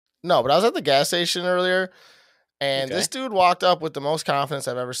No, but I was at the gas station earlier, and Okay. this dude walked up with the most confidence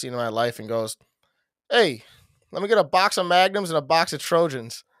I've ever seen in my life and goes, "Hey, let me get a box of Magnums and a box of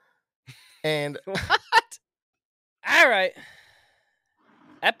Trojans." And What? All right.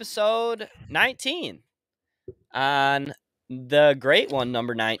 Episode 19 on the great one,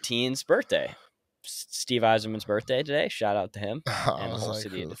 number 19's birthday. Steve Eiserman's birthday today. Shout out to him I and the was whole like,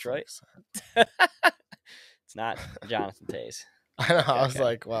 city "Who of the Detroit. fuck's It's not Jonathan Tays. that?" I know. I was Okay.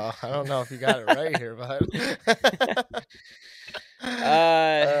 like, "Well, I don't know if you got it right here, bud."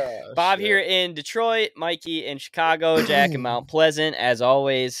 Bob Shit. here in Detroit, Mikey in Chicago, Jack in Mount Pleasant. As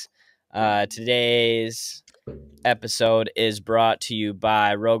always, today's episode is brought to you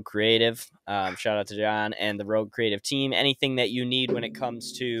by Rogue Creative. Shout out to John and the Rogue Creative team. Anything that you need when it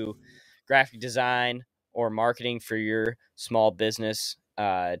comes to graphic design or marketing for your small business,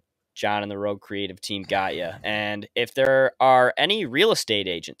 John and the Rogue Creative team got you. And if there are any real estate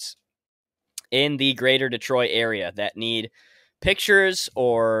agents in the greater Detroit area that need pictures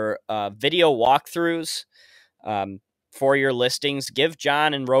or video walkthroughs for your listings, give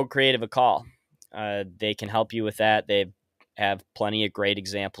John and Rogue Creative a call. They can help you with that. They have plenty of great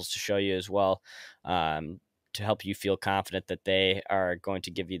examples to show you as well, to help you feel confident that they are going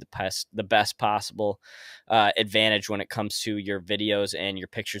to give you the best possible advantage when it comes to your videos and your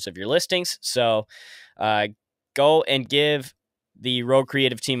pictures of your listings. So go and give the Rogue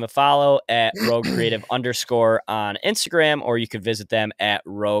Creative team a follow at Rogue Creative _ on Instagram, or you could visit them at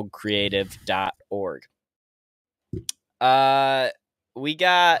roguecreative.org. We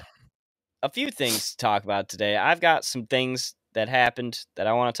got a few things to talk about today. I've got some things that happened that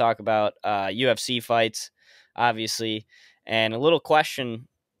I want to talk about. UFC fights, obviously, and a little question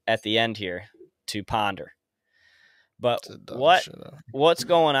at the end here to ponder. But It's a dumb shit. what's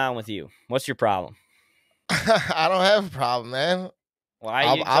going on with you? What's your problem? I don't have a problem, man. Why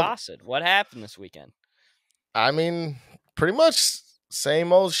are you exhausted? What happened this weekend? I mean, pretty much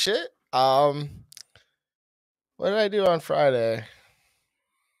same old shit. What did I do on Friday?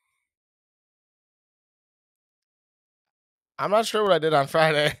 I'm not sure what I did on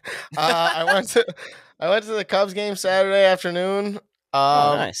Friday. I went to the Cubs game Saturday afternoon.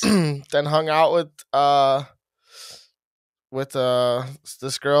 Nice. Then hung out with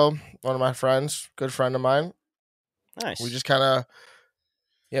this girl, one of my friends, good friend of mine. Nice. We just kind of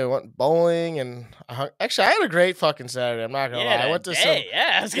we went bowling and actually I had a great fucking Saturday. I'm not gonna lie. I went to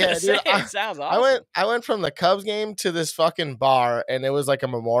I was gonna say, it sounds awesome. I went from the Cubs game to this fucking bar, and it was like a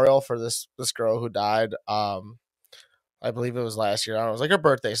memorial for this girl who died. I believe it was last year. I don't know, it was like her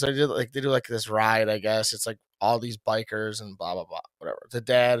birthday. So they do like this ride, I guess. It's like all these bikers and blah blah blah, whatever. The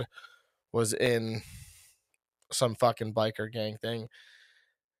dad was in some fucking biker gang thing.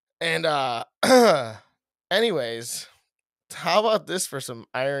 And anyways, how about this for some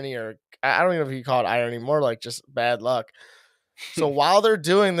irony, or I don't even know if you call it irony, more like just bad luck. So while they're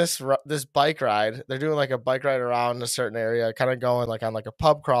doing this bike ride, they're doing like a bike ride around a certain area, kind of going like on like a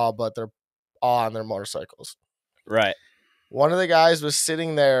pub crawl, but they're all on their motorcycles. Right. One of the guys was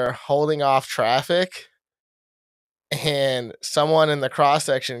sitting there holding off traffic, and someone in the cross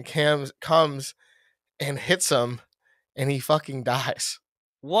section comes and hits him, and he fucking dies.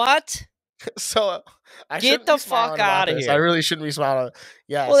 What? So I get the fuck out of here. I really shouldn't be smiling.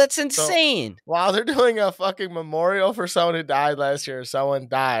 Yeah. Well, that's insane. So, while they're doing a fucking memorial for someone who died last year, someone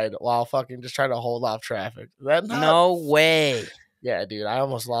died while fucking just trying to hold off traffic. No way. Yeah, dude, I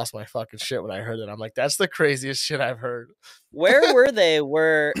almost lost my fucking shit when I heard it. I'm like, that's the craziest shit I've heard. Where were they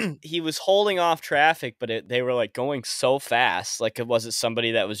where he was holding off traffic, but they were like going so fast? Like, was it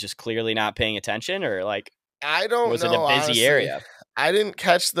somebody that was just clearly not paying attention, or like, I don't know. Was it a busy honestly. area? I didn't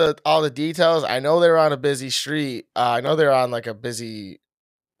catch all the details. I know they were on a busy street. I know they were on like a busy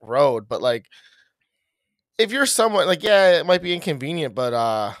road, but like, if you're someone like, yeah, it might be inconvenient,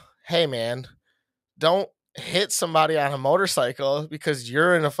 but hey, man, don't hit somebody on a motorcycle because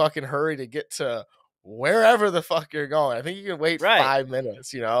you're in a fucking hurry to get to wherever the fuck you're going. I think you can wait 5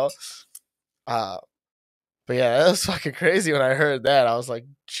 minutes, you know? But yeah, that was fucking crazy when I heard that. I was like,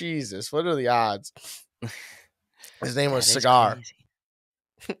 Jesus, what are the odds? His name was Cigar.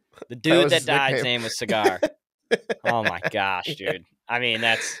 The dude that died's name was Cigar. Oh my gosh, dude. I mean,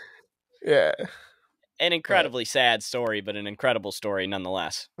 that's an incredibly sad story, but an incredible story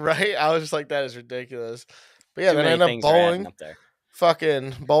nonetheless. Right? I was just like, that is ridiculous. But yeah, then I ended up bowling. Up there.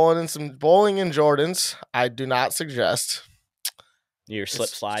 Fucking bowling in Jordans. I do not suggest. You're slip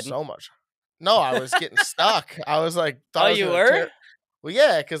sliding? So much. No, I was getting stuck. I was like, you were? Well,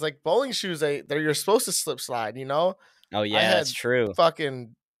 yeah, because like bowling shoes, you're supposed to slip slide, you know? Oh yeah, that's true.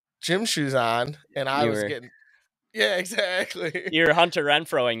 Fucking gym shoes on, and I was getting Yeah, exactly. You're Hunter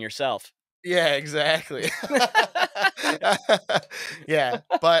Renfroing yourself. Yeah, exactly. Yeah,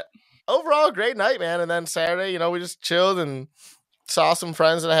 but overall, great night, man. And then Saturday, we just chilled and saw some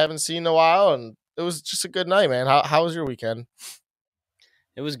friends that I haven't seen in a while, and it was just a good night, man. How was your weekend?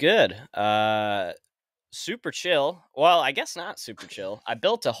 It was good. Super chill. Well, I guess not super chill. I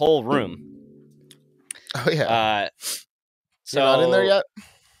built a whole room. Oh yeah, you're not in there So yet.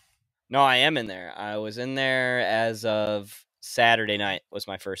 no, I am in there. I was in there as of Saturday night. Was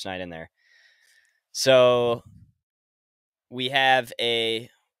my first night in there. So we have a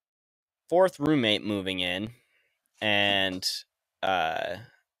fourth roommate moving in, and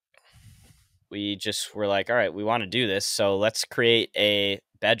we just were like, all right, we want to do this, so let's create a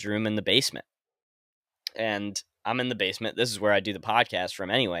bedroom in the basement. And I'm in the basement. This is where I do the podcast from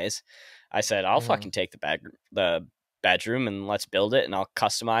anyways. I said, I'll fucking take the bedroom and let's build it, and I'll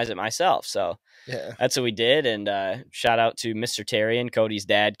customize it myself. So Yeah, that's what we did. And shout out to Mr. Terry, and Cody's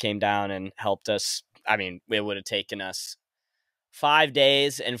dad came down and helped us. I mean, it would have taken us 5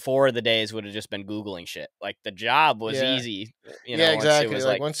 days, and 4 of the days would have just been Googling shit. Like, the job was yeah, easy, yeah, once it exactly. was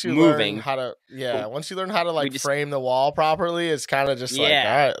Like like once you learn moving. how to, once you learn how to We like just, frame the wall properly, it's kind of just like, all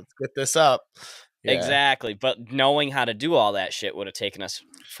yeah, right, let's get this up. Yeah, exactly. But knowing how to do all that shit would have taken us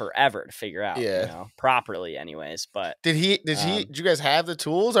forever to figure out, yeah. properly, anyways. But Did he? Did you guys have the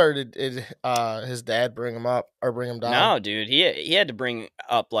tools, or did his dad bring him up or bring him down? no, dude, he had to bring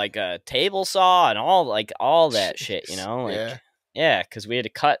up like a table saw and all that shit, Jeez. Yeah, yeah, because we had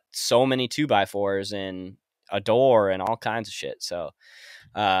to cut so many 2x4s and a door and all kinds of shit. So,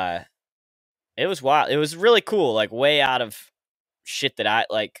 it was wild. It was really cool. Like, way out of shit that I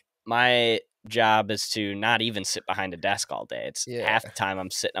like. My job is to not even sit behind a desk all day. It's yeah. half the time I'm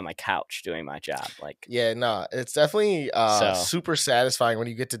sitting on my couch doing my job. Like, Yeah, no, it's definitely so. super satisfying when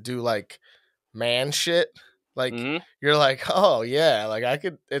you get to do like man shit. Like Mhm. you're like, oh yeah, like I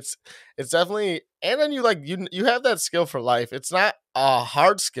could. It's definitely, and then you have that skill for life. It's not a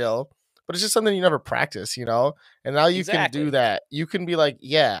hard skill, but it's just something you never practice, And now you can do Exactly. that. You can be like,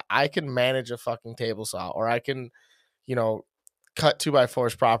 yeah, I can manage a fucking table saw, or I can, you know, cut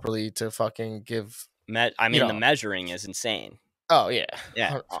 2x4s properly to fucking give, I you mean, the know. measuring is insane. Oh yeah,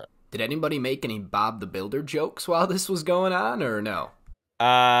 Yeah. 100%. Did anybody make any Bob the Builder jokes while this was going on, or no?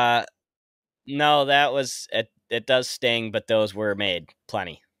 No, that was it. It does sting, but those were made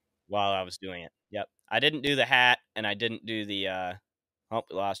plenty while I was doing it. Yep. I didn't do the hat, and I didn't do the. Oh,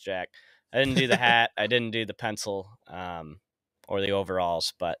 we lost Jack. I didn't do the hat. I didn't do the pencil, or the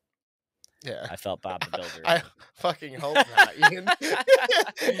overalls, but Yeah. I felt Bob the Builder. I fucking hope not, Ian.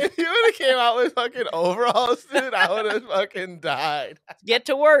 If you would have came out with fucking overalls, dude, I would have fucking died. Get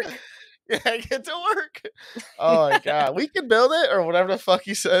to work. Yeah, get to work. Oh my god. We can build it or whatever the fuck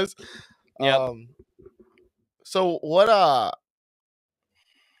he says. Yep. So what are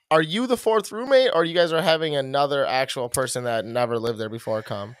you the fourth roommate, or you guys are having another actual person that never lived there before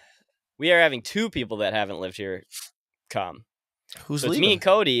come? We are having 2 people that haven't lived here come. Who's So it's leaving? me and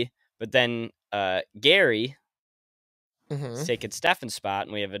Cody, but then Gary Mhm. is taking Stefan's spot,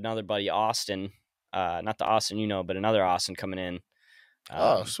 and we have another buddy, Austin. Not the Austin but another Austin coming in.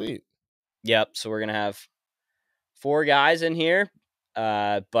 Oh, sweet. Yep. So we're gonna have 4 guys in here,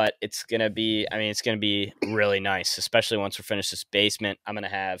 but it's gonna be. I mean, it's gonna be really nice, especially once we finish this basement. I'm gonna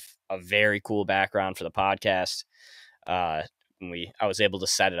have a very cool background for the podcast. I was able to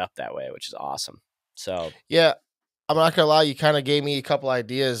set it up that way, which is awesome. So Yeah, I'm not gonna lie, you kind of gave me a couple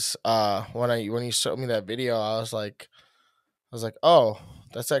ideas when you showed me that video. I was like, oh,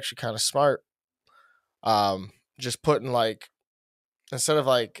 that's actually kind of smart. Just putting like, instead of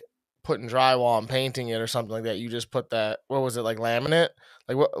like putting drywall and painting it or something like that, you just put that, what was it, like laminate?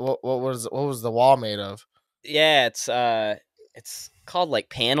 Like what was the wall made of? yeah, it's called like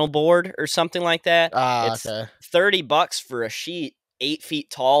panel board or something like that. It's Okay. $30 for a sheet 8 feet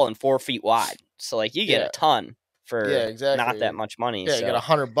tall and 4 feet wide. So like you get Yeah. a ton for Yeah, exactly. not that much money. Yeah, you So get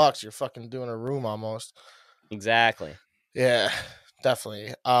 $100, you're fucking doing a room almost. exactly. Yeah,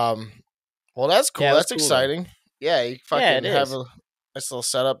 definitely. Well, that's cool. Yeah, it was That's cool though. exciting. Yeah, you Yeah, fucking it have is. a nice little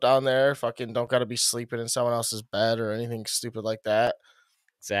setup down there. Fucking don't gotta be sleeping in someone else's bed or anything stupid like that.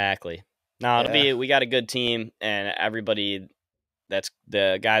 Exactly. No, Yeah. we got a good team, and everybody that's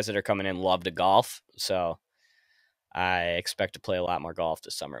the guys that are coming in love to golf. So I expect to play a lot more golf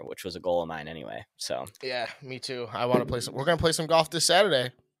this summer, which was a goal of mine anyway. So Yeah, me too. I want to play some. We're gonna play some golf this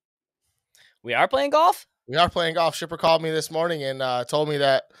Saturday. we are playing golf? We are playing golf. Shipper called me this morning and told me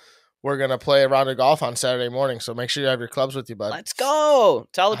that we're gonna play a round of golf on Saturday morning. So make sure you have your clubs with you, bud. Let's go.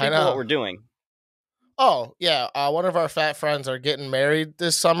 Tell the I people what know. we're doing. Oh yeah, one of our fat friends are getting married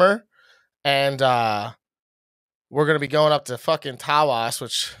this summer, and we're gonna be going up to fucking Tawas,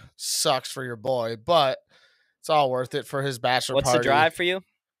 which sucks for your boy, but it's all worth it for his bachelor What's party. the drive for you?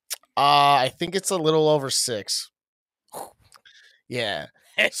 I think it's a little over 6. Yeah.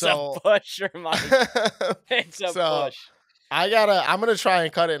 It's So a push, Mike. It's a so push. I'm gonna try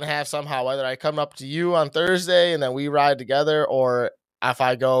and cut it in half somehow, whether I come up to you on Thursday and then we ride together, or if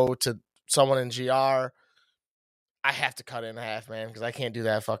I go to someone in GR, I have to cut it in half, man, because I can't do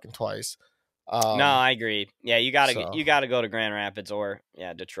that fucking twice. No, I agree. Yeah, you gotta so- you gotta go to Grand Rapids or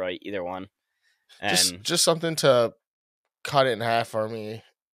Detroit, either one. And just something to cut it in half for me.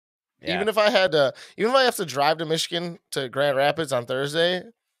 yeah. Even if I have to drive to Michigan to Grand Rapids on Thursday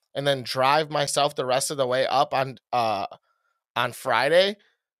and then drive myself the rest of the way up on Friday,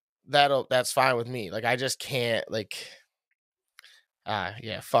 that's fine with me. Like I just can't fuck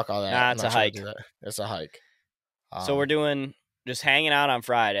all that. Nah, I'm it's not a trying hike. to do that. It's a hike. So we're doing just hanging out on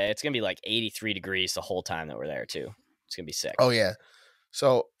Friday. It's gonna be like 83 degrees the whole time that we're there too. It's gonna be sick. Oh yeah.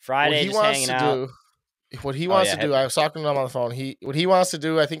 So Friday just hanging out. What he wants to hit do, me. I was talking to him on the phone. What he wants to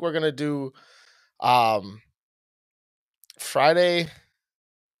do, I think we're gonna do Friday,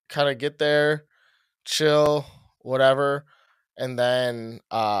 kind of get there, chill, whatever, and then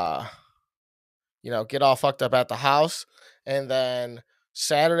get all fucked up at the house, and then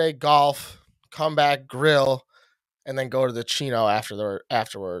Saturday golf, come back, grill, and then go to the Chino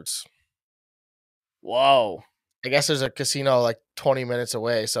afterwards. Whoa. I guess there's a casino like 20 minutes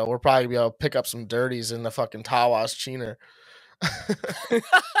away, so we'll probably be able to pick up some dirties in the fucking Tawas Chino.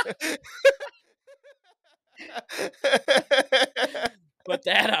 Put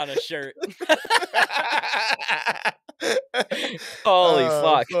that on a shirt. Holy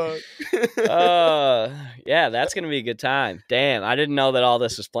fuck. Yeah, that's gonna be a good time. Damn, I didn't know that all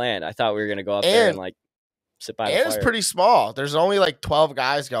this was planned. I thought we were gonna go up there and like sit by the fire. And it's pretty small. There's only like 12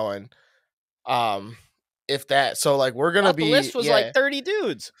 guys going. If that. So like we're gonna be. The list was like 30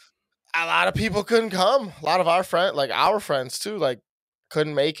 dudes. A lot of people couldn't come. A lot of our friends too, like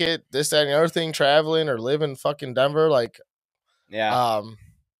couldn't make it. This, that, and the other thing, traveling or live in fucking Denver, yeah.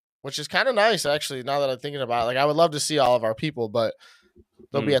 Which is kind of nice actually. Now that I'm thinking about it, like I would love to see all of our people, but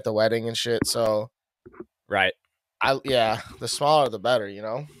they'll be at the wedding and shit. So, right. The smaller the better, you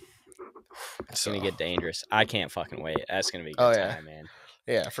know. It's gonna get dangerous. I can't fucking wait. That's gonna be a good time, man.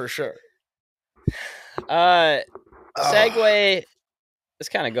 Yeah, for sure. Segue. This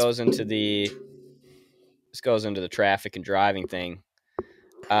kind of goes into the traffic and driving thing.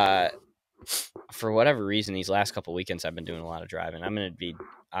 For whatever reason, these last couple weekends I've been doing a lot of driving. I'm gonna be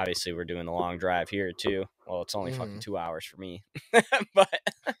obviously we're doing the long drive here too. Well, it's only fucking 2 hours for me, but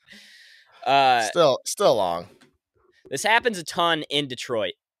still long. This happens a ton in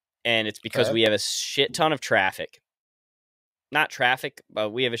Detroit, and it's because we have a shit ton of traffic. Not traffic, but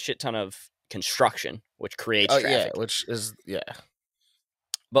we have a shit ton of construction, which creates traffic. Yeah, which is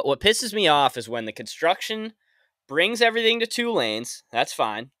But what pisses me off is when the construction brings everything to 2 lanes. That's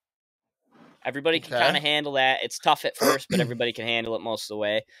fine. Everybody can kind of handle that. It's tough at first, but everybody can handle it most of the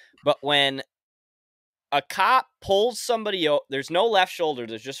way. But when a cop pulls somebody over, there's no left shoulder,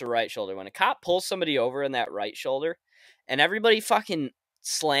 there's just a right shoulder. When a cop pulls somebody over in that right shoulder and everybody fucking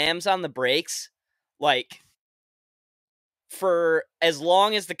slams on the brakes, like for as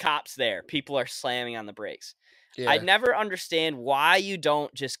long as the cop's there, people are slamming on the brakes. Yeah. I never understand why you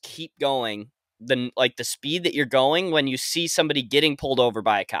don't just keep going the speed that you're going when you see somebody getting pulled over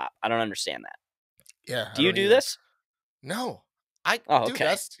by a cop. I don't understand that. Yeah. Do you do this? No. Okay.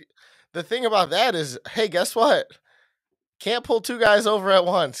 That's the thing about that is, hey, guess what? Can't pull 2 guys over at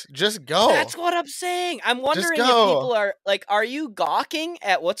once. Just go. That's what I'm saying. I'm wondering if people are like, are you gawking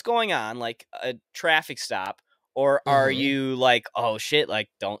at what's going on, like a traffic stop, or are you like, oh shit, like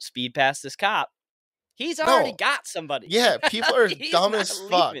don't speed past this cop? He's already got somebody. Yeah, people are dumb as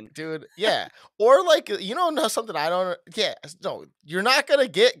fuck, dude. Yeah. Or something I don't. Yeah, no, you're not going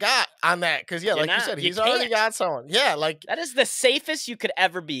to got on that because, you said, he's already got someone. Yeah, like. That is the safest you could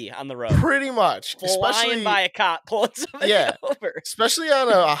ever be on the road. Pretty much. Flying by a cop pulling somebody over. Especially on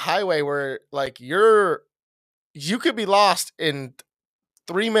a highway where, like, you could be lost in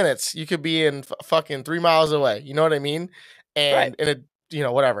 3 minutes. You could be in fucking 3 miles away. You know what I mean? And in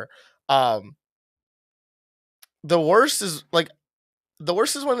a, whatever. The worst is when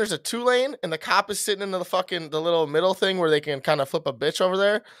there's a 2-lane and the cop is sitting in the little middle thing where they can kind of flip a bitch over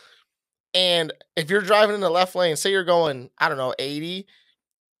there. And if you're driving in the left lane, say you're going, I don't know, 80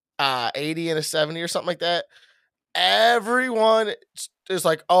 and a 70 or something like that. Everyone is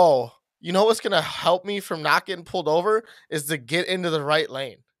like, oh, you know what's going to help me from not getting pulled over is to get into the right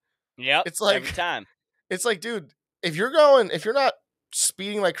lane. Yep. It's like every time. It's like, dude, if you're not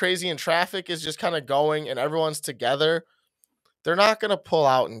speeding like crazy and traffic is just kind of going and everyone's together, they're not going to pull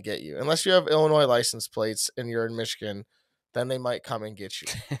out and get you unless you have Illinois license plates and you're in Michigan. Then they might come and get you.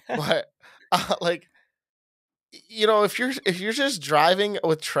 But like, you know, if you're just driving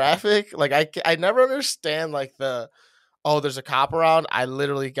with traffic, like I never understand like there's a cop around, I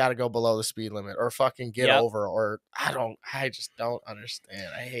literally got to go below the speed limit or fucking get over, or I just don't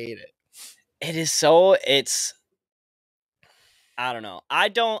understand. I hate it. It is so, I don't know. I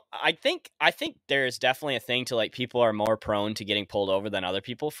think there's definitely a thing to like people are more prone to getting pulled over than other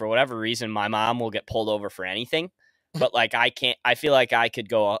people. For whatever reason, my mom will get pulled over for anything, but like I feel like I could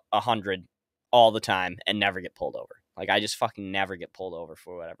go 100 all the time and never get pulled over. Like I just fucking never get pulled over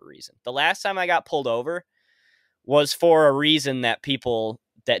for whatever reason. The last time I got pulled over was for a reason that people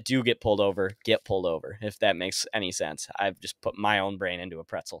that do get pulled over, if that makes any sense. I've just put my own brain into a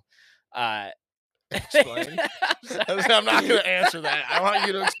pretzel. Explain. I'm not going to answer that. I want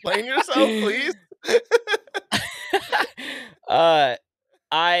you to explain yourself, please.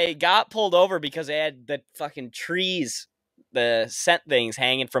 I got pulled over because I had the fucking trees, the scent things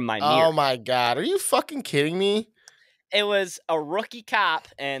hanging from my mirror. Oh my God. Are you fucking kidding me? It was a rookie cop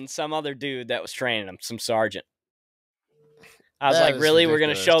and some other dude that was training him, some sergeant. I was like, really? Ridiculous. We're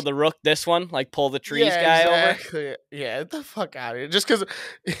going to show the rook this one? Like, pull the trees guy over? Yeah, get the fuck out of here. Just because,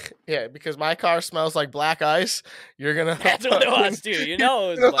 because my car smells like black ice, you're going to... That's what it was, dude. You know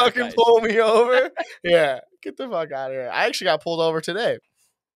it was black ice. Pull me over? Yeah, get the fuck out of here. I actually got pulled over today.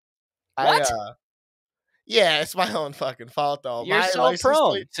 What? Yeah, it's my own fucking fault, though. You're so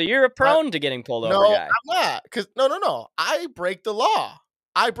prone. So you're prone to getting pulled over, guy. No, I'm not. Because, no. I break the law.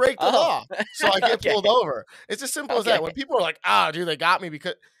 I break the law, so I get pulled over. It's as simple as that. When people are like, dude, they got me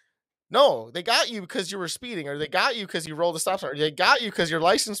because... No, they got you because you were speeding, or they got you because you rolled a stop sign, or they got you because your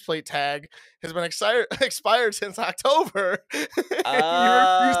license plate tag has been expired since October. You refuse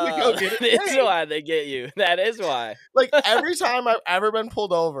to go get it. That is why they get you. That is why. Like, every time I've ever been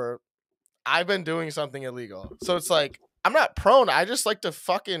pulled over, I've been doing something illegal. So it's like, I'm not prone. I just like to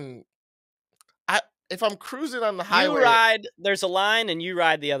fucking... If I'm cruising on the highway, there's a line and you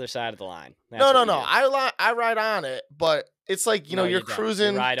ride the other side of the line. No. I ride on it, but it's like, you're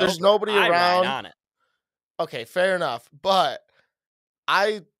cruising. There's nobody around. I ride on it. Okay, fair enough. But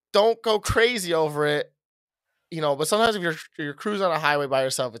I don't go crazy over it, but sometimes if you're cruising on a highway by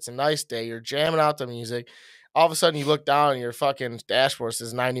yourself, it's a nice day, you're jamming out the music. All of a sudden you look down and your fucking dashboard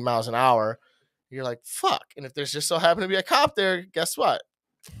says 90 miles an hour. You're like, fuck. And if there's just so happen to be a cop there, guess what?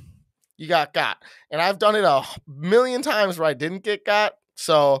 You got. And I've done it a million times where I didn't get got.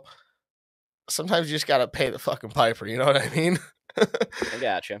 So sometimes you just got to pay the fucking piper. You know what I mean? I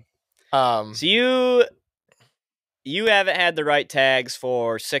gotcha. So you haven't had the right tags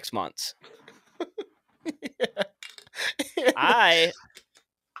for 6 months. Yeah.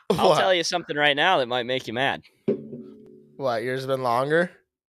 I'll tell you something right now that might make you mad. What? Yours has been longer?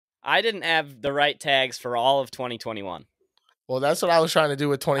 I didn't have the right tags for all of 2021. Well, that's what I was trying to do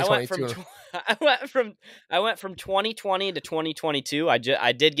with 2022. I went from 2020 to 2022. I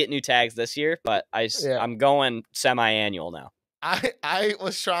did get new tags this year, but I'm going semi-annual now. I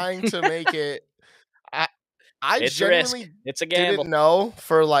was trying to make it. I genuinely it's a gamble. Didn't know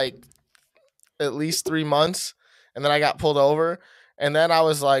for like at least 3 months, and then I got pulled over, and then I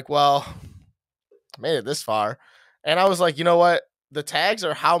was like, well, I made it this far, and I was like, you know what? The tags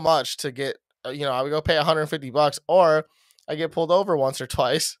are how much to get. I would go pay $150, or I get pulled over once or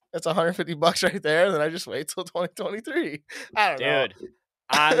twice. That's $150 right there. And then I just wait till 2023. I don't know.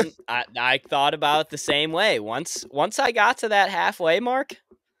 Dude, I thought about it the same way. Once I got to that halfway mark,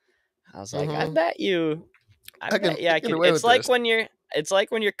 I was like, I bet you I can. It's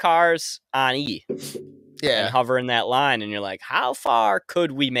like when your car's on E. Yeah. And hovering that line, and you're like, how far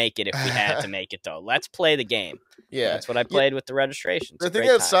could we make it if we had to make it, though? Let's play the game. Yeah. That's what I played with the registration. The thing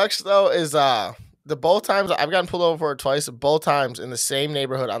that sucks, though, is the both times I've gotten pulled over for it twice, both times in the same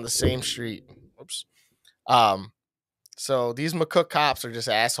neighborhood on the same street. Oops. So these McCook cops are just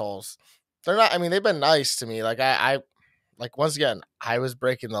assholes. They're not, they've been nice to me. Like I once again, I was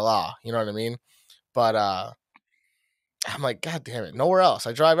breaking the law. You know what I mean? But, I'm like, God damn it. Nowhere else.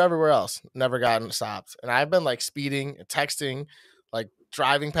 I drive everywhere else. Never gotten stopped. And I've been like speeding and texting, like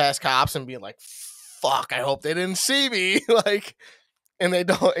driving past cops and being like, fuck, I hope they didn't see me. Like, and they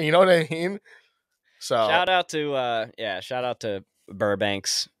don't, you know what I mean? So shout out to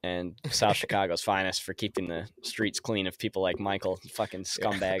Burbanks and South Chicago's finest for keeping the streets clean of people like Michael, fucking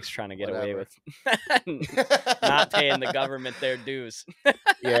scumbags trying to get away with not paying the government their dues.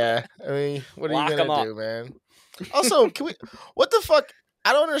 Yeah. What are you going to do, man? Also, what the fuck?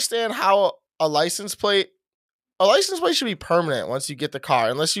 I don't understand how a license plate a license plate should be permanent once you get the car,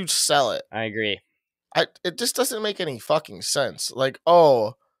 unless you sell it. I agree. It just doesn't make any fucking sense. Like,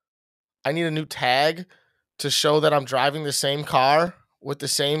 oh, I need a new tag to show that I'm driving the same car with the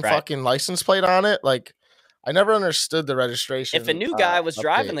same Right. fucking license plate on it. Like, I never understood the registration. If a new guy was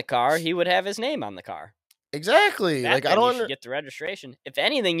driving update. the car, he would have his name on the car. Exactly. Back Like, then, I don't. you should get the registration. If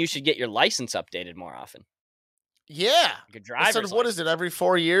anything, you should get your license updated more often. Yeah. Like a driver's Instead of, what is it, license. every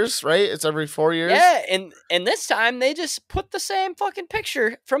 4 years, right? It's every 4 years. Yeah, and this time they just put the same fucking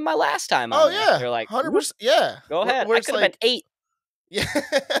picture from my last time on Oh there. yeah. They're like, 100%. Yeah. go ahead. Where I it's could have been 8. Yeah.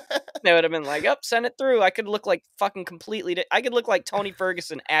 They would have been like, send it through. I could look like fucking completely. I could look like Tony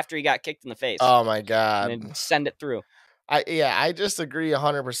Ferguson after he got kicked in the face. Oh my god. And then send it through. I just agree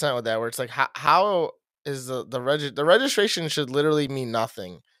 100% with that. Where it's like, how is the registration should literally mean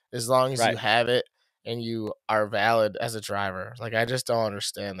nothing as long as you Right. have it and you are valid as a driver. Like, I just don't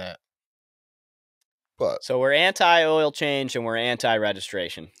understand that. But So we're anti-oil change and we're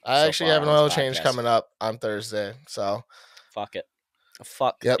anti-registration. I so actually far have an on this oil change podcast. coming up on Thursday. So Fuck it.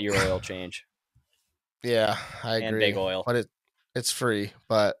 Fuck Yep. your oil change. yeah, I agree. And big oil. But it's free,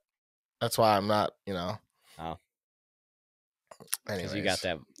 but that's why I'm not, Oh. Anyways. Because you got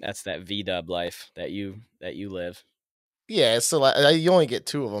that. That's that V-dub life that you live. Yeah, it's still you only get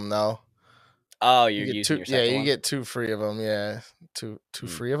 2 of them though. Oh, You you're get using 2. your Yeah, second you one? get 2 free of them. Yeah, two Hmm.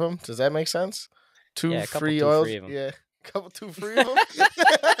 free of them. Does that make sense? 2 Yeah, a couple free 2 oils. free of 'em. Yeah, couple 2 free of them.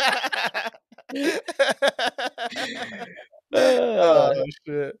 Oh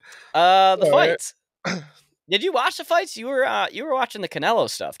shit! The All right. fights. Did you watch the fights? You were watching the Canelo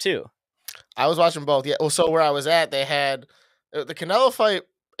stuff too. I was watching both. Yeah. Well, so where I was at, they had the Canelo fight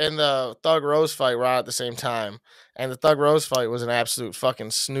and the Thug Rose fight were on at the same time, and the Thug Rose fight was an absolute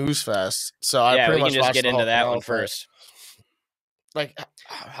fucking snooze fest. So I Yeah, pretty we much can just watched get the into whole that Canelo one fight. first. Like,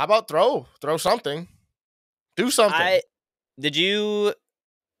 how about throw something, do something.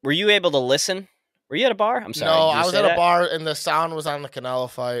 Were you able to listen? Were you at a bar? I'm sorry. No, did you I was say at a that? bar and the sound was on the Canelo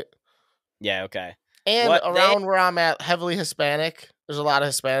fight. Yeah, okay. And What around where I'm at, heavily Hispanic. There's a lot of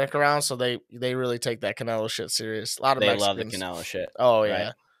Hispanic around, so they really take that Canelo shit serious. A lot of They Mexicans. love the Canelo shit. Oh right?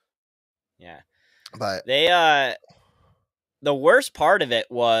 yeah, Yeah. but They the worst part of it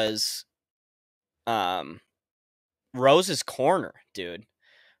was Rose's corner, dude.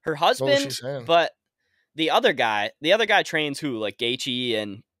 Her what was she husband, saying? but the other guy trains who? Like Gaethje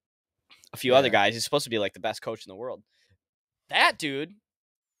and a few other guys. He's supposed to be like the best coach in the world. That dude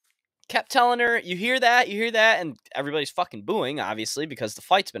kept telling her, you hear that, and everybody's fucking booing, obviously, because the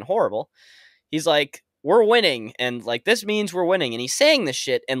fight's been horrible. He's like, we're winning, and like this means we're winning, and he's saying this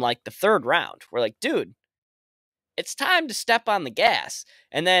shit in like the 3rd round. We're like, dude, it's time to step on the gas.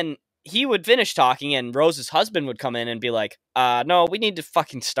 And then he would finish talking, and Rose's husband would come in and be like, no, we need to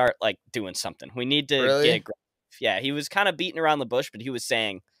fucking start like doing something. We need to Really? get aggressive. Yeah, he was kind of beating around the bush, but he was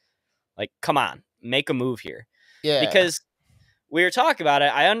saying, like, come on, make a move here. Yeah, Because we were talking about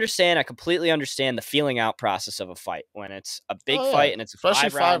it. I completely understand the feeling out process of a fight when it's a big fight and it's a especially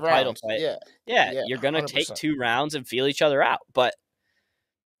 5-round title rounds. fight. Yeah, Yeah, you're going to take 100%. 2 rounds and feel each other out. But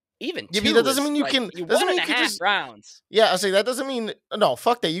even Yeah, 2 but that doesn't is, mean you like, can- you doesn't one mean and you a can half just- rounds. Yeah, I say that doesn't mean no.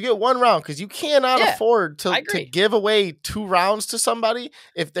 Fuck that. You get 1 round because you cannot Yeah, afford I to agree. give away 2 rounds to somebody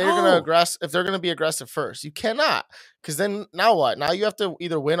if they're No. gonna be aggressive first. You cannot, because then now what? Now you have to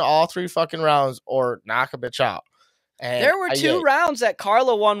either win all 3 fucking rounds or knock a bitch out. And There were 2 rounds that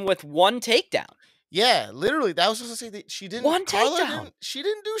Carla won with 1 takedown. Yeah, literally. That was supposed to say that she didn't. One Carla takedown. She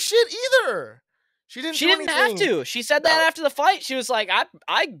didn't do shit either. She didn't. She do didn't have anything. to. She said that after the fight. She was like,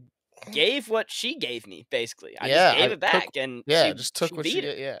 I gave what she gave me, basically. I Yeah, just gave I it back. took- And Yeah, she just took what she beat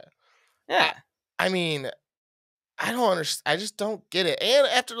it. did. Yeah. Yeah. I mean, I don't understand. I just don't get it. And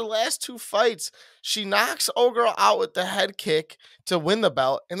after the last 2 fights, she knocks old girl out with the head kick to win the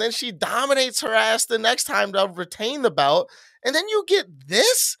belt, and then she dominates her ass the next time to retain the belt, and then you get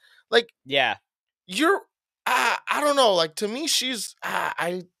this. Like, Yeah. you're. I don't know. Like, to me, she's.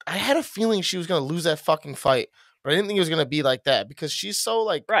 I had a feeling she was gonna lose that fucking fight, but I didn't think it was gonna be like that because she's so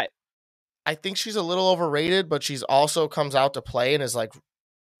like. Right. I think she's a little overrated, but she's also comes out to play and is like.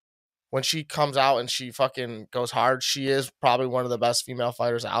 When she comes out and she fucking goes hard, she is probably one of the best female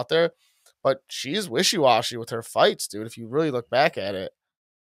fighters out there. But she's wishy-washy with her fights, dude, if you really look back at it.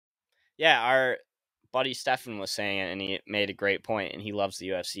 Yeah, our buddy Stefan was saying it, and he made a great point, and he loves the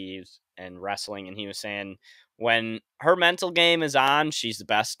UFC and wrestling, and he was saying when her mental game is on, she's the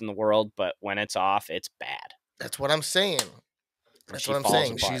best in the world, but when it's off, it's bad. That's what I'm saying. And That's she what I'm falls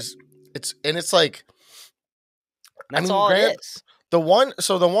saying. apart. It's like That's mean, all granted, it is. the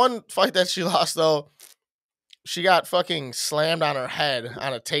one fight that she lost though, she got fucking slammed on her head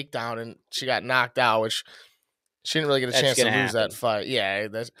on a takedown and she got knocked out, which She didn't really get a That's chance to gonna lose that happen. fight. Yeah,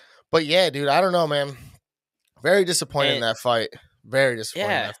 but yeah, dude, I don't know, man. Very disappointed in And that fight. Very disappointed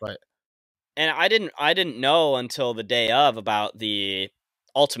in yeah, that fight. and I didn't know until the day of about the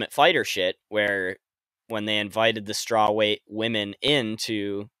Ultimate Fighter shit, where when they invited the strawweight women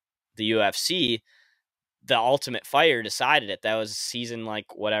into the UFC, the Ultimate Fighter decided it. That was season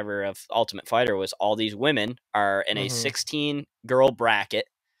like whatever of Ultimate Fighter was. All these women are in a Mm-hmm. 16 girl bracket,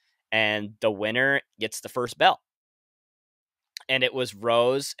 and the winner gets the first belt. And it was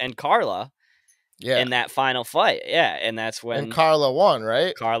Rose and Carla Yeah, in that final fight. Yeah, and that's and when Carla won,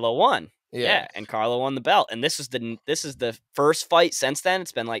 right? Carla won. Yeah, Yeah, and Carla won the belt. And this is the first fight since then.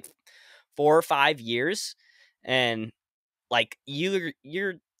 It's been like 4 or 5 years, and like you're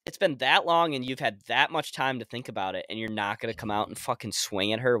it's been that long, and you've had that much time to think about it, and you're not gonna come out and fucking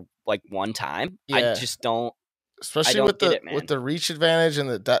swing at her like one time. I yeah. just don't. I Especially don't with get the it, man. reach advantage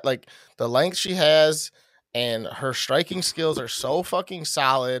and like the length she has, and her striking skills are so fucking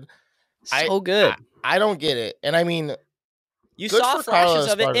solid. I So I, good. I don't get it, and I mean, You good saw for Carla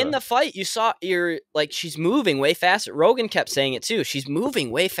flashes of it in Esparza. the fight. You saw she's moving way faster. Rogan kept saying it too. She's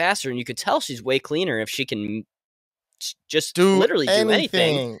moving way faster, and you could tell she's way cleaner if she can just Do literally do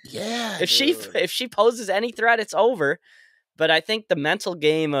anything. anything, yeah, If dude. she poses any threat, it's over. But I think the mental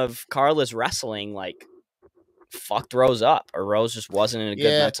game of Carla's wrestling like fucked Rose up, or Rose just wasn't in a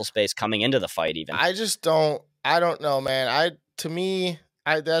good Yeah, mental space coming into the fight. Even I just don't. I don't know, man. To me,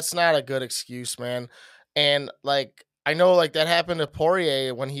 that's not a good excuse, man. And like I know, like that happened to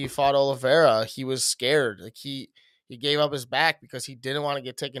Poirier when he fought Oliveira. He was scared. Like he gave up his back because he didn't want to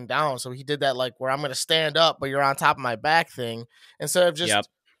get taken down. So he did that like where I'm gonna stand up, but you're on top of my back thing instead of yep, just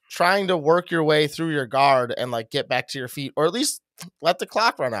trying to work your way through your guard and like get back to your feet, or at least let the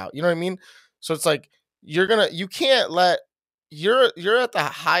clock run out. You know what I mean? So it's like you can't let you're at the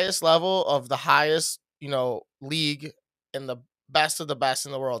highest level of the highest, league in the best of the best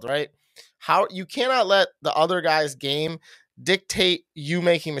in the world, right? How you cannot let the other guy's game dictate you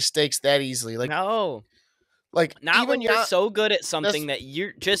making mistakes that easily. no, Like not when even you're Jan, so good at that's something that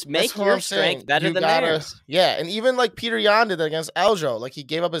you just that's make what your I'm strength saying. better You than gotta, theirs. yeah, and even like Peter Yan did that against Aljo. Like he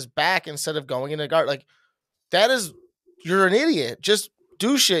gave up his back instead of going into guard. Like that is, you're an idiot. Just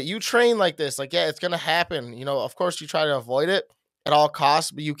do shit. You train like this. Like yeah, it's gonna happen. Of course you try to avoid it at all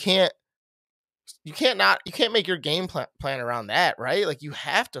costs, but you can't make your game plan around that, right? Like you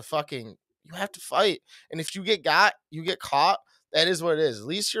have to fight. And if you you get caught, that is what it is. At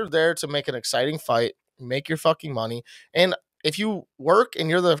least you're there to make an exciting fight, make your fucking money. And if you work and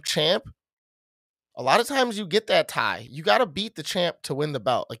you're the champ, a lot of times you get that tie. You got to beat the champ to win the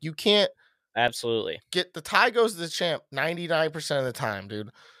belt. Like you can't Absolutely, get the tie goes to the champ 99% of the time, dude.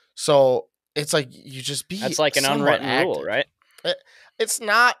 So it's like you just be that's like an somewhat unwritten rule, active. right? It's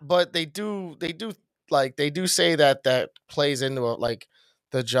not, but they do say that plays into it, like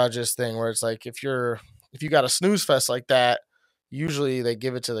the judges thing where it's like if you got a snooze fest like that, usually they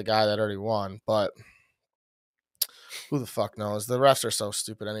give it to the guy that already won. But who the fuck knows? The refs are so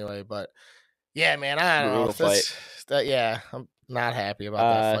stupid anyway. But yeah, man, I don't know. Brutal fight. Yeah, I'm not happy about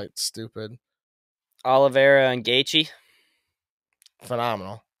that fight. Stupid. Oliveira and Gaethje.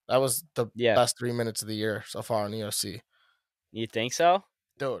 Phenomenal. That was the Yeah, best 3 minutes of the year so far in the UFC. you think so?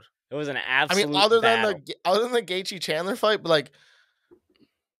 Dude. It was an I mean, absolute battle. other than the Gaethje Chandler fight, but like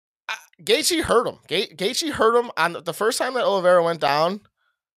Gaethje hurt him. Gaethje hurt him on the first time that Oliveira went down.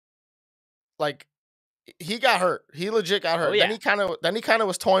 Like he got hurt. He legit got hurt. Oh, yeah. Then he kind of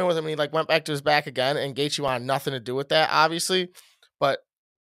was toying with him, and he like went back to his back again. And Gaethje wanted nothing to do with that, obviously. But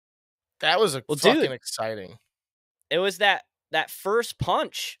that was Well, fucking dude, exciting. it was that first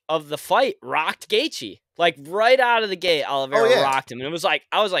punch of the fight rocked Gaethje. Like right out of the gate, Oliveira rocked him, and it was like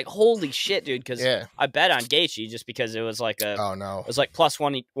I was like, "Holy shit, dude!" Because I bet on Gaethje just because it was like it was like plus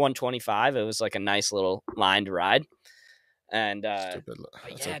 125. It was like a nice little line to ride, and Stupid.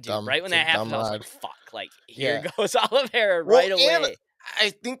 yeah, dude. Right when that happened, I was like, "Fuck!" Like here goes Oliveira Well, right away. I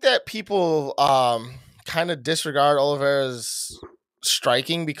think that people kind of disregard Oliveira's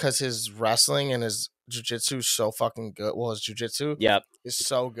striking because his wrestling and his jiu-jitsu is so fucking good. Well, his jiu-jitsu is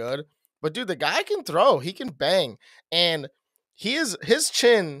so good. But dude, the guy can throw, he can bang, and his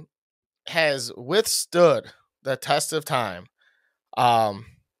chin has withstood the test of time.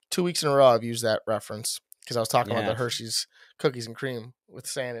 2 weeks in a row I've used that reference because I was talking about the Hershey's cookies and cream with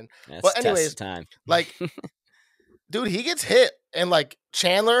Sandon. But anyways, time. Like dude, he gets hit, and like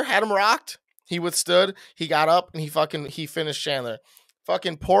Chandler had him rocked. He withstood. He got up and he finished Chandler.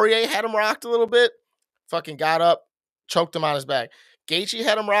 Fucking Poirier had him rocked a little bit. Fucking got up, choked him on his back. Gaethje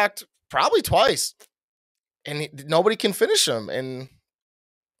had him rocked probably twice, and nobody can finish him. And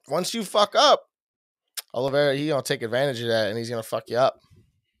once you fuck up, Oliveira, he gonna take advantage of that, and he's gonna fuck you up.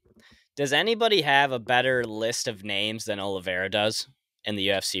 Does anybody have a better list of names than Oliveira does in the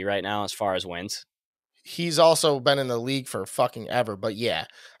UFC right now as far as wins? He's also been in the league for fucking ever, but yeah,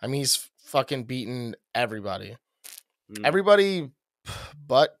 I mean, he's fucking beaten everybody. Everybody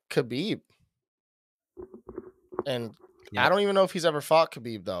but Khabib. And I don't even know if he's ever fought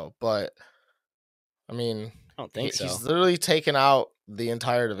Khabib, though, but I mean, I don't think he's so. literally taken out the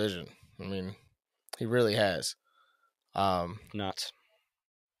entire division. I mean, he really has. Nuts.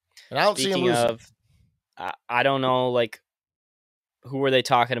 And I don't see him Speaking losing. of, I don't know, like, who were they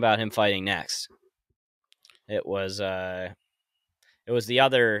talking about him fighting next? It was the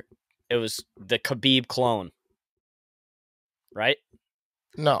Khabib clone, right?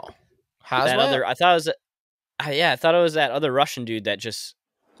 No. That other, I thought it was that other Russian dude that just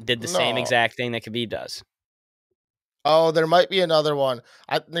did the same exact thing that Khabib does. Oh, there might be another one.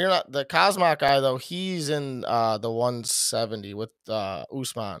 You're not the Kazmak guy though. He's in the 170 with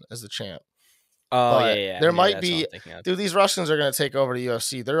Usman as the champ. Oh, but yeah. there Maybe might that's what be, I'm thinking of. dude. These Russians are gonna take over the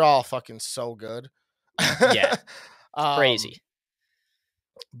UFC. They're all fucking so good. Yeah, crazy.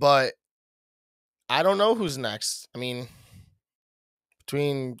 But I don't know who's next. I mean,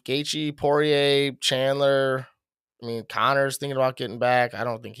 between Gaethje, Poirier, Chandler. I mean, Connor's thinking about getting back. I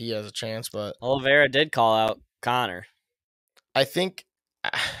don't think he has a chance, but Oliveira did call out Connor. I think.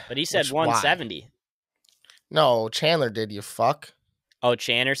 But he said 170. Why? No, Chandler did, you fuck. Oh,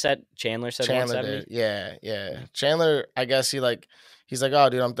 Chandler said 170? Did. Yeah. Chandler, I guess he's like, oh,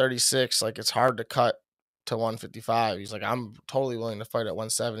 dude, I'm 36. Like, it's hard to cut to 155. He's like, I'm totally willing to fight at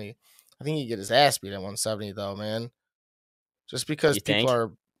 170. I think he'd get his ass beat at 170, though, man. Just because people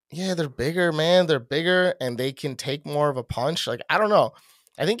are, they're bigger, man. They're bigger, and they can take more of a punch. Like, I don't know.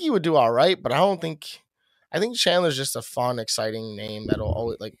 I think he would do all right, but I think Chandler's just a fun, exciting name that'll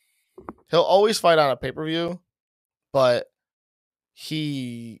always, like, he'll always fight on a pay-per-view, but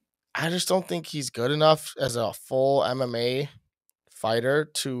I just don't think he's good enough as a full MMA fighter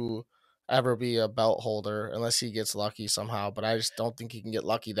to ever be a belt holder unless he gets lucky somehow. But I just don't think he can get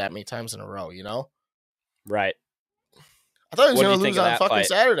lucky that many times in a row, you know? Right. I thought he was going to lose on fucking fight?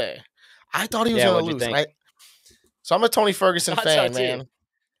 Saturday. I thought he was going to lose. So I'm a Tony Ferguson fan, man.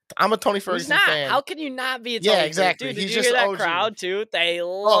 I'm a Tony Ferguson fan. How can you not be a Tony? Yeah, exactly. Dude, did you hear that OG crowd too? They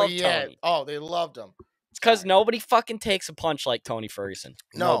love Tony. Oh, they loved him. It's because nobody fucking takes a punch like Tony Ferguson.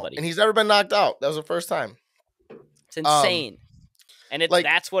 Nobody. And he's never been knocked out. That was the first time. It's insane. And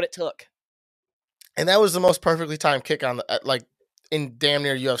that's what it took. And that was the most perfectly timed kick on in damn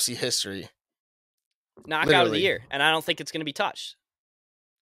near UFC history. Knockout of the year. And I don't think it's going to be touched.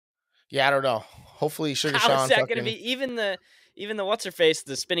 Yeah, I don't know. Hopefully Sugar How Sean. How's that going to be? Even the what's her face,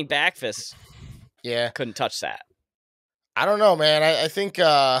 the spinning back fist. Yeah. Couldn't touch that. I don't know, man. I think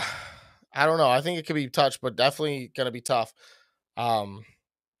I don't know. I think it could be touched, but definitely gonna be tough.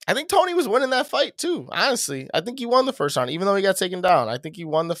 I think Tony was winning that fight too. Honestly, I think he won the first round, even though he got taken down. I think he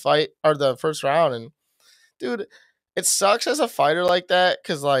won the fight or the first round. And dude, it sucks as a fighter like that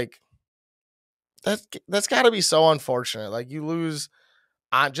because like that's got to be so unfortunate. Like you lose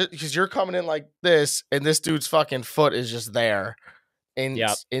on just because you're coming in like this, and this dude's fucking foot is just there,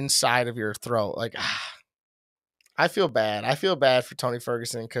 inside of your throat. Like, I feel bad. I feel bad for Tony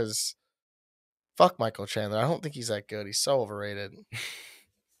Ferguson because fuck Michael Chandler. I don't think he's that good. He's so overrated.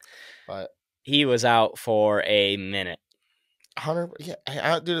 But he was out for a minute. 100.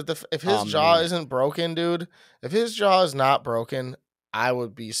 Yeah, dude. If his jaw isn't broken, dude. If his jaw is not broken, I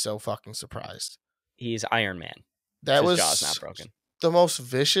would be so fucking surprised. He's Iron Man. His was jaw's not broken. The most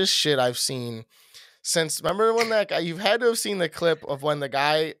vicious shit I've seen since. Remember when that guy? You've had to have seen the clip of when the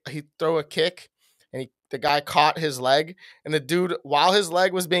guy he threw a kick and the guy caught his leg, and the dude, while his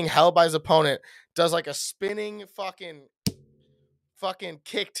leg was being held by his opponent, does like a spinning fucking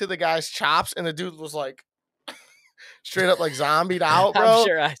kick to the guy's chops, and the dude was like straight up like zombied out, bro. I'm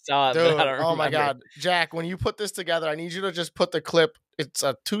sure I saw it, dude, but I don't remember. Oh my god, Jack, when you put this together, I need you to just put the clip. It's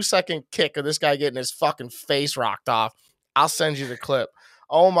a 2-second kick of this guy getting his fucking face rocked off. I'll send you the clip.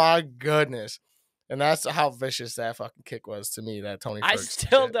 Oh my goodness. And that's how vicious that fucking kick was to me, that Tony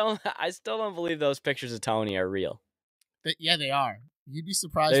Ferguson I still don't believe those pictures of Tony are real. Yeah, they are. You'd be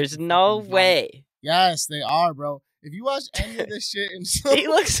surprised. There's no way. Yes, they are, bro. If you watch any of this shit and he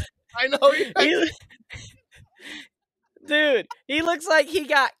looks I know dude, he looks like he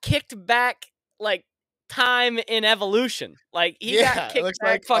got kicked back like time in evolution. Like he got kicked back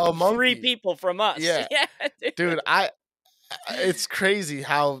like fucking 3 people from us. Yeah, dude, it's crazy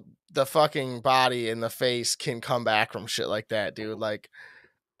how the fucking body and the face can come back from shit like that, dude. Like,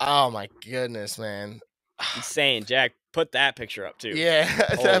 oh my goodness, man. Insane. Jack, put that picture up too. Yeah,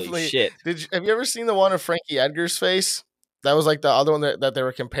 Holy definitely. shit. Have you ever seen the one of Frankie Edgar's face? That was like the other one that they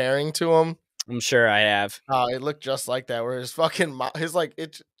were comparing to him. I'm sure I have. It looked just like that. Where his fucking his like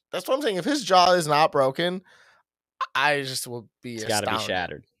it. That's what I'm saying. If his jaw is not broken, I just will be It's got to be astounded.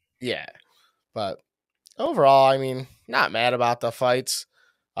 shattered. Yeah, but overall, I mean, not mad about the fights.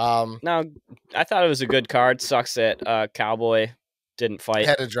 No, I thought it was a good card. Sucks that Cowboy didn't fight.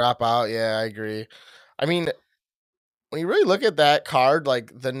 Had to drop out. Yeah, I agree. I mean, when you really look at that card,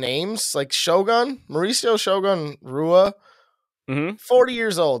 like the names, like Shogun, Mauricio Shogun Rua, 40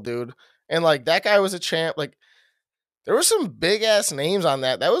 years old, dude. And like that guy was a champ. Like there were some big ass names on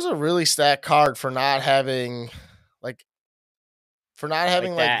that. That was a really stacked card for not having like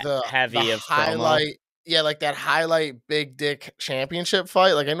That the heavy of promo. highlight. Yeah, like that highlight big dick championship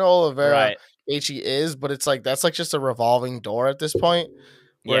fight. Like I know Oliveira Right. H.E. is, but it's like that's like just a revolving door at this point.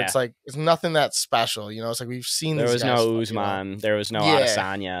 Where Yeah. it's like it's nothing that special, you know. It's like we've seen There these was guys no fight, you know? Usman. There was no Yeah.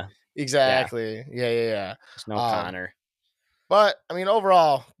 Adesanya. Exactly. Yeah. There's no Connor. But I mean,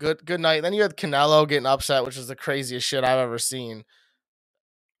 overall, good night. Then you had Canelo getting upset, which was the craziest shit I've ever seen.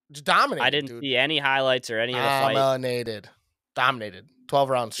 Just dominated. I didn't dude. see any highlights or any of the fight. Dominated. 12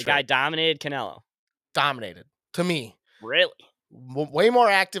 rounds The straight. guy dominated Canelo. Dominated. To me. Really? Way more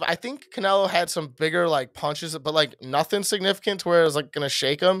active. I think Canelo had some bigger like punches, but like nothing significant to where it was like gonna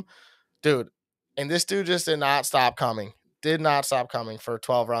shake him, dude. And this dude just did not stop coming. Did not stop coming for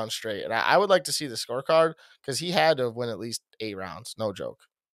 12 rounds straight. And I would like to see the scorecard because he had to win at least 8 rounds. No joke.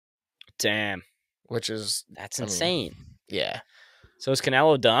 Damn. Which is That's insane. Yeah. So is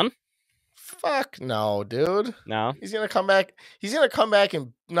Canelo done? Fuck no, dude. No. He's gonna come back. He's gonna come back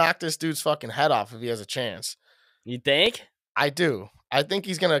and knock this dude's fucking head off if he has a chance. You think? I do. I think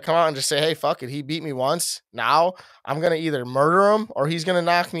he's gonna come out and just say, "Hey, fuck it. He beat me once. Now I'm gonna either murder him or he's gonna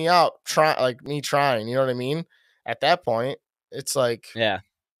knock me out. Trying. You know what I mean? At that point, it's like, Yeah.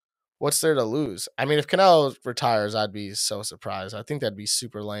 what's there to lose? I mean, if Canelo retires, I'd be so surprised. I think that'd be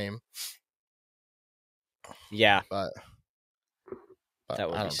super lame. Yeah. But that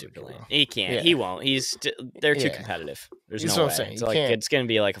would I be don't super think he lame. will. He can't. Yeah. He won't. They're too Yeah. competitive. There's That's no what way. I'm saying. It's You like can't- it's gonna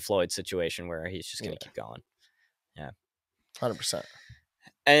be like a Floyd situation where he's just gonna keep going. 100%.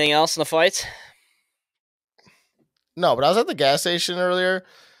 Anything else in the fights? No, but I was at the gas station earlier,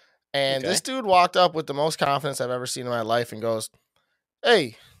 and Okay. this dude walked up with the most confidence I've ever seen in my life and goes,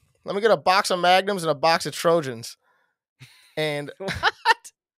 "Hey, let me get a box of Magnums and a box of Trojans." And What?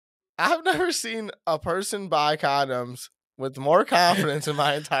 I've never seen a person buy condoms with more confidence in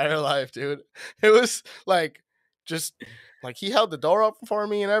my entire life, dude. It was like, just like he held the door open for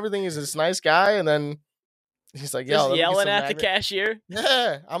me and everything. He's this nice guy, and then he's like, "Yo, Just let me get yelling some at the Magnum." cashier.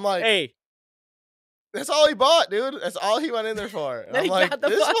 Yeah, I'm like, Hey, that's all he bought, dude. That's all he went in there for. And Then I'm he like, got the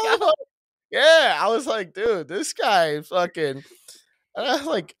this fuck out. motherfucker- Yeah, I was like, dude, this guy fucking. And I was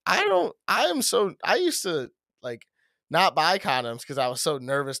like, I used to like not buy condoms because I was so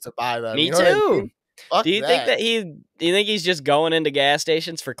nervous to buy them. me You know what I too. mean? Fuck Do you think that do you think he's just going into gas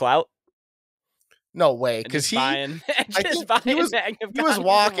stations for clout? No way, And because just he. buying, I just think buying he was- Magnum he was condoms and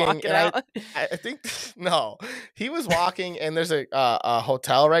walking, walking and out. I think no, he was walking, and there's a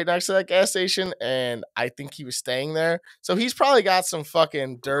hotel right next to that gas station, and I think he was staying there. So he's probably got some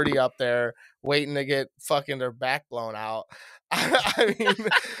fucking dirty up there waiting to get fucking their back blown out. I mean,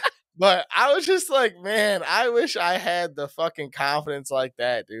 but I was just like, man, I wish I had the fucking confidence like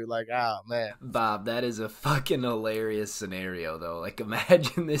that, dude. Like, oh man, Bob, that is a fucking hilarious scenario, though. Like,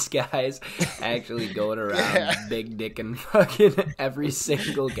 imagine this guy's actually going around Yeah. big dick and fucking every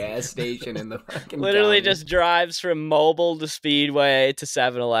single gas station in the fucking Literally county. just drives from Mobile to Speedway to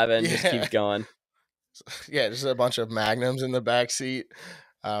 7-Eleven. Just Yeah. keeps going. Yeah, just a bunch of magnums in the back seat.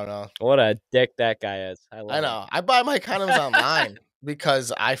 I don't know. What a dick that guy is. I love I know. I buy my condoms online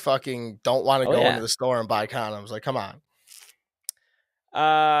because I fucking don't want to Oh, go yeah. into the store and buy condoms. Like, come on.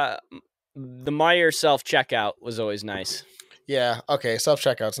 The Meyer self checkout was always nice. Yeah. Okay. Self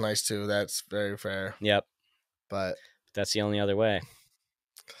checkout's nice too. That's very fair. Yep, But that's the only other way.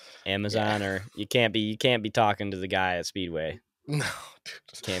 Amazon or you can't be talking to the guy at Speedway. no,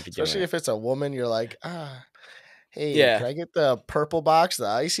 dude. Can't be doing Especially it. if it's a woman, you're like, hey, Yeah. can I get the purple box, the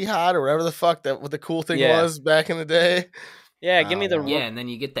icy hot, or whatever the fuck that what the cool thing Yeah. was back in the day? Yeah, give me the Yeah, and then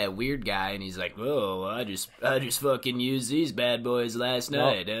you get that weird guy, and he's like, "Whoa, I just fucking used these bad boys last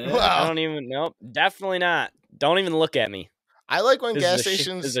night." Wow. I don't even know. Definitely not. Don't even look at me. I like when This gas is this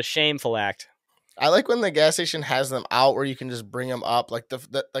stations. is a shameful act. I like when the gas station has them out where you can just bring them up. Like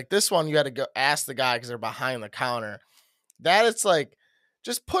like this one, you had to go ask the guy because they're behind the counter. That it's like,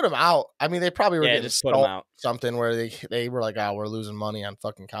 just put them out. I mean, they probably were Yeah, getting just put 'em sold out. something where they were like, oh, we're losing money on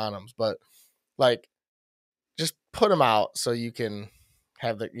fucking condoms. But like, just put them out so you can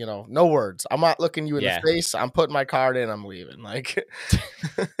have the, no words. I'm not looking you in the face. I'm putting my card in. I'm leaving. Like,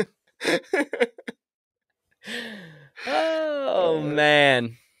 oh man,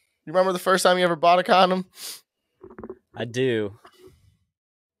 you remember the first time you ever bought a condom? I do.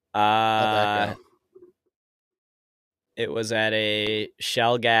 How'd that go? It was at a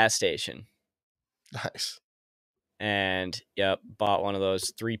Shell gas station. Nice. And bought one of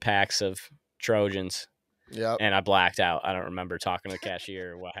those 3 packs of Trojans. Yep. And I blacked out. I don't remember talking to the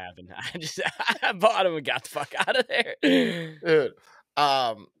cashier or what happened. I bought them and got the fuck out of there. Dude,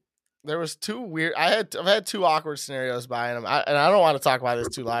 there was 2 weird. I've had 2 awkward scenarios buying them, and I don't want to talk about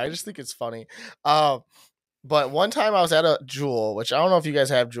this too loud. I just think it's funny. But one time I was at a Jewel, which I don't know if you guys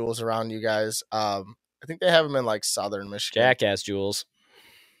have Jewels around you guys. I think they have them in like southern Michigan. Jackass Jewels.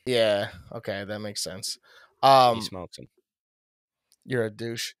 Yeah. Okay, that makes sense. He smokes them. You're a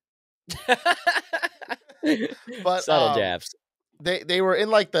douche. But subtle jabs. They were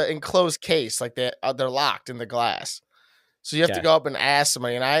in like the enclosed case, like they're locked in the glass. So you have to go up and ask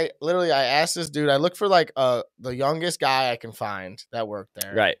somebody. And I asked this dude. I look for like the youngest guy I can find that worked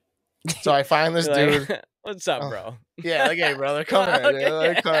there. Right. So I find this dude. Like, what's up, bro? Yeah, like, hey, brother, come here.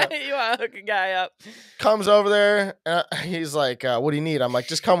 Dude. Like, you want to hook a guy up? Comes over there. And he's like, what do you need? I'm like,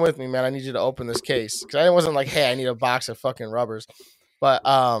 just come with me, man. I need you to open this case. Because I wasn't like, hey, I need a box of fucking rubbers. But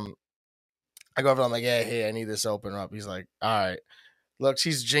I go over. I'm like, hey, I need this open up. He's like, all right. Look,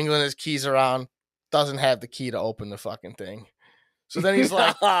 he's jingling his keys around. Doesn't have the key to open the fucking thing. So then he's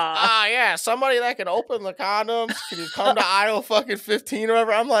like, yeah, somebody that can open the condoms. Can you come to aisle fucking 15 or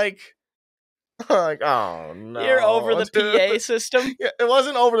whatever? I'm like, oh no. You're over the PA system? Yeah, it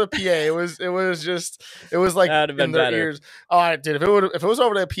wasn't over the PA. It was like That'd have been in their better. ears. Oh, I did. If it was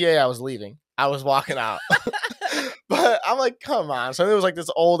over the PA, I was leaving. I was walking out. But I'm like, come on. So there was like this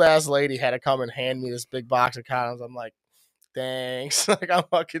old ass lady had to come and hand me this big box of condoms. I'm like, thanks. Like I'm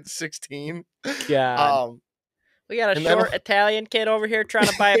fucking 16. God. We got a short Italian kid over here trying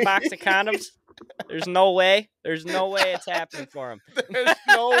to buy a box of condoms. There's no way. There's no way it's happening for him. There's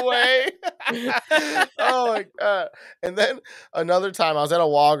no way. Oh my God. And then another time I was at a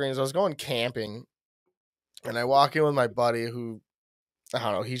Walgreens. I was going camping. And I walk in with my buddy who, I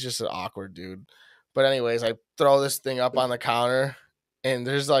don't know, he's just an awkward dude. But anyways, I throw this thing up on the counter. And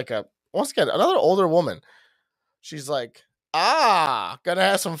there's like once again, another older woman. She's like, gonna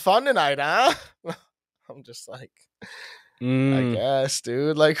have some fun tonight, huh? I'm just like, I guess,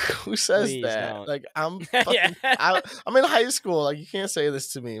 dude. Like, who says Please that? don't. Like, I'm fucking, I'm in high school. Like, you can't say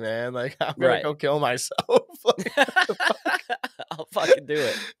this to me, man. Like, I'm gonna go kill myself. Like, I'll fucking do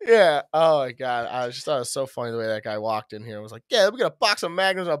it. Yeah. Oh my God. I just thought it was so funny the way that guy walked in here and was like, yeah, we got a box of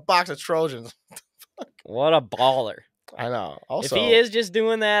Magnums and a box of Trojans. What a baller. I know. Also, if he is just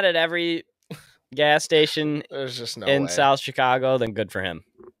doing that at every gas station there's just no in way. South Chicago, then good for him.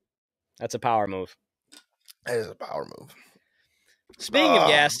 That's a power move. It is a power move. Speaking of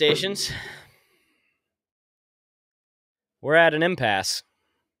gas stations, we're at an impasse.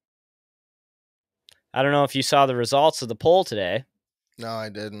 I don't know if you saw the results of the poll today. No, I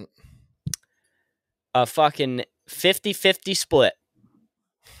didn't. A fucking 50-50 split.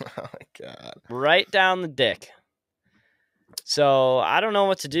 Oh my God. Right down the dick. So I don't know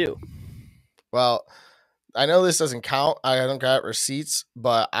what to do. Well, I know this doesn't count. I haven't got receipts,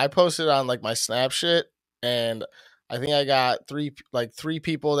 but I posted on like my Snap shit, and I think I got three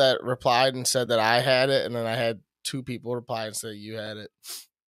people that replied and said that I had it, and then I had 2 people reply and say you had it.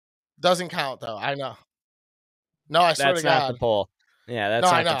 Doesn't count though. I know. No, I swear to God. That's not the poll. Yeah, that's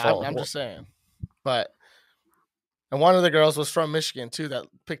not the poll. I'm just saying. But and one of the girls was from Michigan too that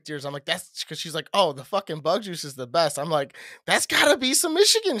picked yours. I'm like, that's because she's like, oh, the fucking bug juice is the best. I'm like, that's gotta be some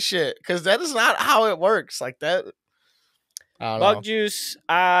Michigan shit because that is not how it works. Like that. I don't know. Bug juice.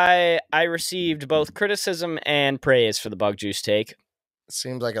 I received both criticism and praise for the bug juice take. It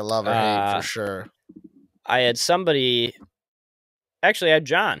seems like a love or hate for sure. I had somebody. Actually, I had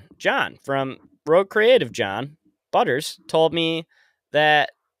John from Rogue Creative. John Butters told me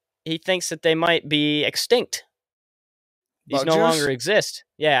that he thinks that they might be extinct. These no longer exist.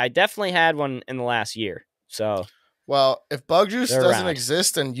 Yeah, I definitely had one in the last year. So, well, if bug juice doesn't around.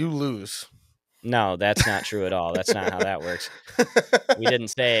 Exist, then you lose. No, that's not true at all. That's not how that works. We didn't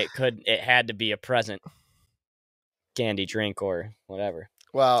say it had to be a present candy drink or whatever.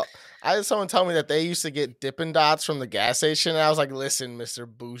 Well, I had someone tell me that they used to get Dippin' Dots from the gas station, and I was like, listen, Mr.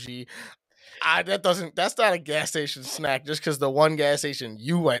 Bougie, that's not a gas station snack just because the one gas station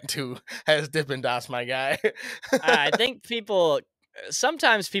you went to has Dippin' Dots, my guy. I think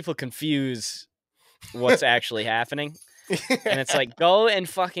sometimes people confuse what's actually happening. And it's like, go and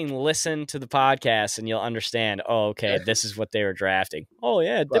fucking listen to the podcast and you'll understand. Oh, okay, this is what they were drafting. Oh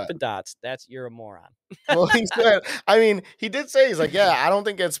yeah, But- Dippin' Dots. You're a moron. Well, he said, I mean, he did say, he's like, yeah, I don't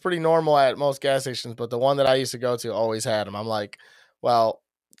think it's pretty normal at most gas stations, but the one that I used to go to always had them. I'm like, well,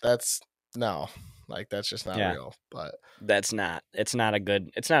 that's just not Yeah. real. But It's not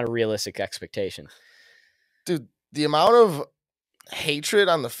a realistic expectation. dude, the amount of hatred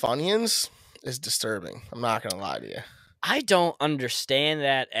on the Funyuns is disturbing. I'm not gonna lie to you. I don't understand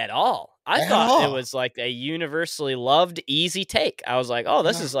that at all. I At thought it all. was like a universally loved, easy take. I was like, oh,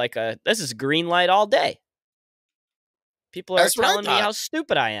 this is green light all day. People are That's what I telling me thought. how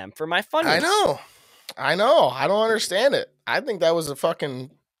stupid I am for my fun. I know. I don't understand it. I think that was a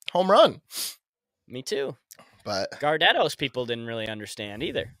fucking home run. Me too. But Gardetto's people didn't really understand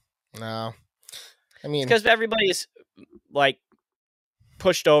either. no. I mean, Because everybody's like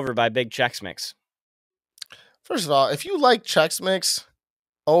pushed over by Big Chex Mix. first of all, if you like Chex Mix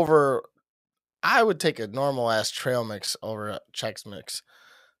over, I would take a normal ass trail mix over Chex Mix.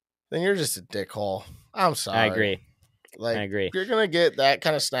 Then you're just a dickhole. I'm sorry. I agree. Like, I agree. if you're gonna get that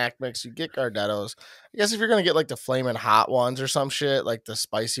kind of snack mix, you get Gardettos. I guess if you're gonna get like the flaming hot ones or some shit, like the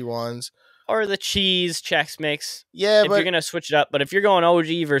spicy ones. Or the cheese Chex Mix. Yeah, If but you're going to switch it up. But if you're going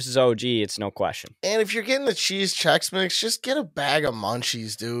OG versus OG, it's no question. and if you're getting the cheese Chex Mix, just get a bag of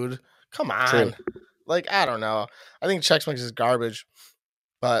munchies, dude. Come on. True. Like, I don't know. I think Chex Mix is garbage.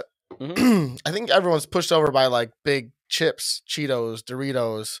 But Mhm. I think everyone's pushed over by like big chips, Cheetos,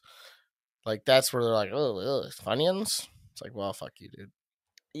 Doritos. Like, that's where they're like, oh, Funyuns? It's like, well, fuck you, dude.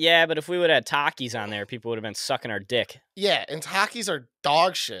 Yeah, but if we would have had Takis on there, people would have been sucking our dick. Yeah, and Takis are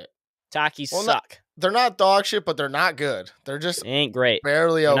dog shit. Takis Well, suck. They're not dog shit, but they're not good. They're just They ain't great.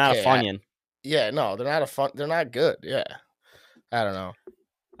 barely They're okay. not a Funyun. Yeah, no, they're not good. Yeah. I don't know.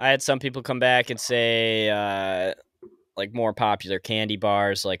 I had some people come back and say, like, more popular candy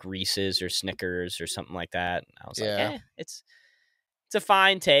bars like Reese's or Snickers or something like that. And I was Yeah. like, it's a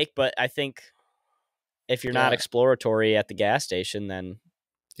fine take, but I think if you're not Yeah. exploratory at the gas station, then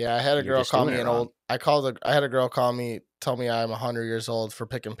Yeah, I had a You're girl just call doing me it an wrong. old. I had a girl tell me I'm 100 years old for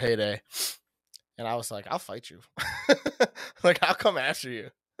picking payday, and I was like, I'll fight you. Like, I'll come after you.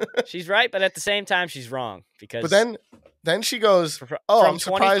 she's right, but at the same time, she's wrong. Because But then she goes, from "Oh, I'm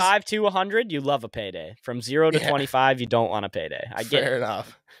surprised." 25 to 100, you love a payday. From 0 to Yeah. 25, you don't want a payday. I get Fair it.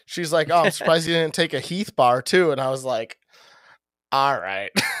 enough. She's like, "Oh, I'm surprised you didn't take a Heath bar too," and I was like, "All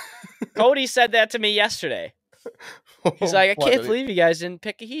right." Cody said that to me yesterday. He's like, I What can't did he- believe you guys didn't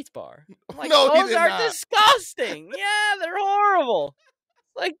pick a Heath bar. I'm like, No, he those did are not. disgusting. Yeah, they're horrible.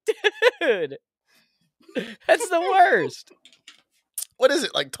 Like, dude, that's the worst. What is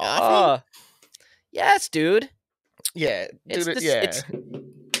it, like toffee? Yes, dude. Yeah, It's dude. this- Yeah, it's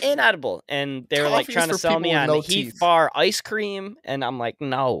inedible. And they were like Toffee's trying to for sell me people with on no the Heath teeth. bar ice cream, and I'm like,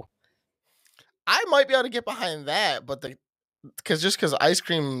 no. I might be able to get behind that, but because ice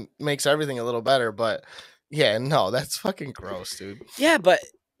cream makes everything a little better. But yeah, no, that's fucking gross, dude. Yeah, but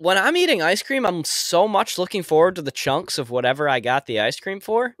when I'm eating ice cream, I'm so much looking forward to the chunks of whatever I got the ice cream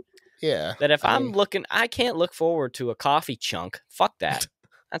for Yeah, that if I I'm mean- looking, I can't look forward to a coffee chunk. Fuck that.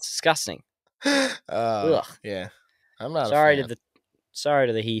 That's disgusting. Ugh. Yeah, I'm not Sorry a to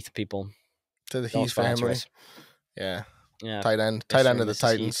fan. the Heath people. To the Don't Heath sponsor family. us. Yeah, Yeah. tight end Mr. of and the Mrs. Heath.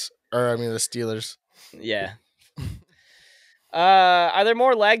 Titans, or I mean the Steelers. Yeah. Are there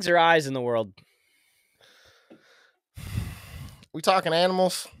more legs or eyes in the world? We talking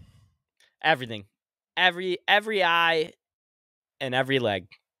animals? Everything. Every eye and every leg.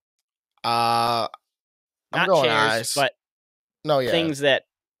 I'm Not going chairs, eyes. but No, yeah, things that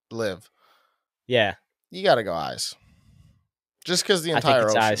live. yeah. You got to go eyes. Just because the I entire think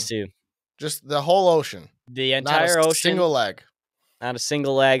it's ocean, eyes too. just the whole ocean, The not entire a ocean, single leg. not a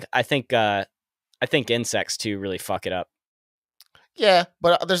single leg. I think insects too really fuck it up. Yeah,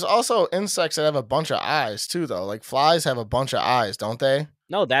 but there's also insects that have a bunch of eyes too, though. Like flies have a bunch of eyes, don't they?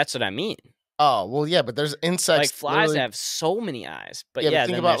 No, that's what I mean. Oh, well, yeah, but there's insects. Like flies literally- have so many eyes. But yeah, yeah, but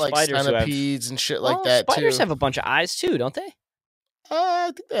think then about there's like spiders who have centipedes and shit like Well, that spiders too. have a bunch of eyes too, don't they?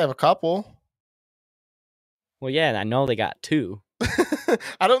 I think they have a couple. Well, yeah, I know they got two.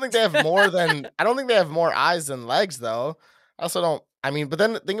 I don't think they have more than. I don't think they have more eyes than legs, though. I also don't. I mean, but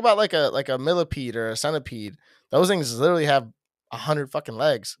then think about like a millipede or a centipede. Those things literally have 100 fucking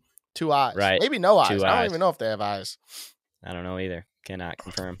legs, 2 eyes, Right. Maybe no eyes. 2 I don't eyes. even know if they have eyes. I don't know either. Cannot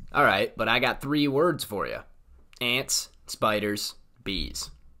confirm. All right, but I got 3 words for you: ants, spiders,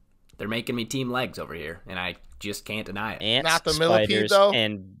 bees. They're making me team legs over here, and I just can't deny it. Ants, Not the millipede, spiders, though?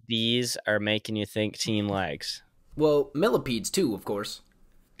 and bees are making you think team legs. Well, millipedes too, of course.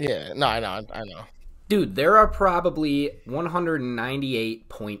 Yeah, no, I know. Dude, there are probably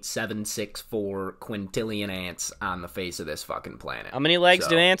 198.764 quintillion ants on the face of this fucking planet. How many legs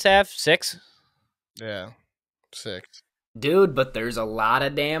do ants have? 6? Yeah, 6. Dude, but there's a lot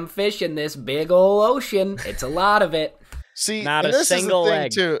of damn fish in this big ol' ocean. It's a lot of it. See, Not and a this single is the thing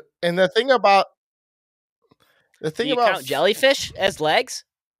leg. too. And the thing about Do you count jellyfish as legs?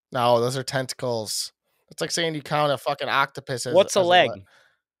 No, those are tentacles. It's like saying you count a fucking octopus as What's a leg?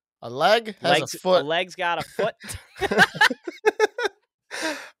 A leg has a foot. A leg's got a foot.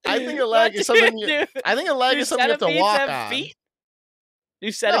 I think a leg is something. I think a leg is something you have to walk on. Feet?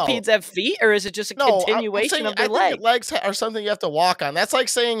 Do centipedes have feet, or is it just a continuation of their leg? I think legs are something you have to walk on. That's like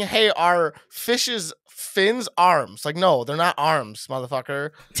saying, "Hey, are fishes' fins arms?" Like, no, they're not arms,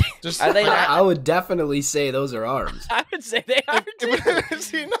 motherfucker. Just are they? I would definitely say those are arms. I would say they are too.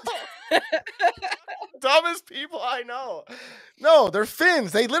 See, no. Dumbest people I know. No, they're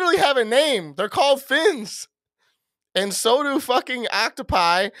fins. They literally have a name. They're called fins. And so do fucking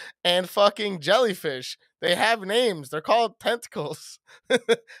octopi and fucking jellyfish. They have names. They're called tentacles. And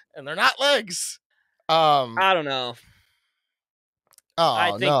they're not legs. I don't know. Oh,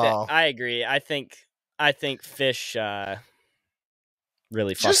 I think no. that I agree. I think fish really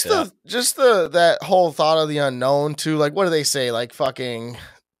fucks it up. Just that whole thought of the unknown too. Like, what do they say? Like fucking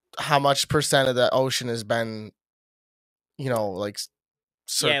how much percent of the ocean has been, like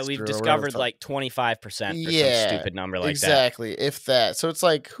yeah, we've discovered like 25% or some stupid number like that. Exactly, if that. So it's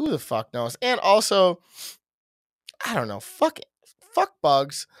like, who the fuck knows? And also, I don't know. Fuck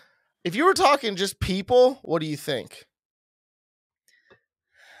bugs. If you were talking just people, what do you think?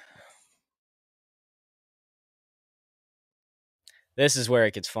 This is where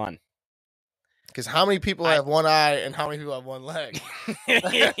it gets fun. Because how many people have one eye and how many people have one leg? I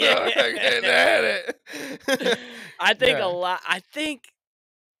think a lot. I think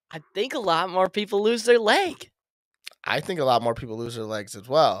a lot more people lose their leg. I think a lot more people lose their legs as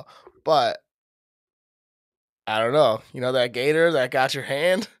well. But I don't know. You know that gator that got your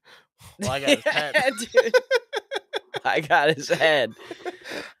hand? Well, I got his head. Dude. I got his head.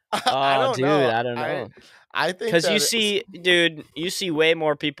 I don't know. I think because you see way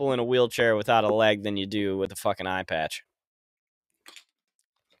more people in a wheelchair without a leg than you do with a fucking eye patch.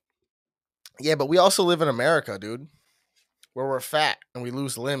 Yeah, but we also live in America, dude, where we're fat and we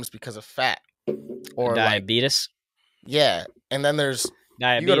lose limbs because of fat or diabetes. Yeah, and then there's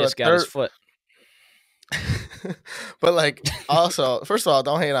diabetes got his foot. But like, also, first of all,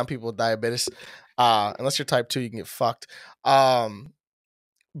 don't hate on people with diabetes. Unless you're type 2, you can get fucked.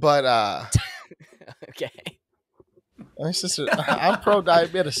 Okay. My sister, I'm pro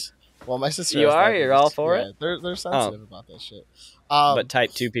diabetes. Well, my sister. You are? You're all for it? They're sensitive about that shit. But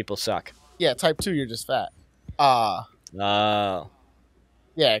type 2 people suck. Yeah, type 2, you're just fat. Oh. Yeah,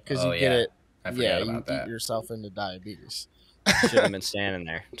 because you get it. I forgot about that. Eat yourself into diabetes. Should have been standing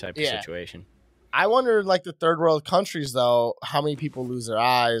there type of situation. I wonder, like the third world countries, though, how many people lose their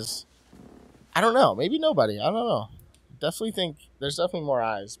eyes. I don't know. Maybe nobody. I don't know. Definitely think there's definitely more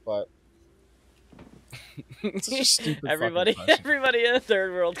eyes, but it's such a stupid everybody in a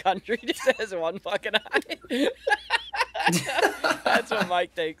third world country just has one fucking eye. That's what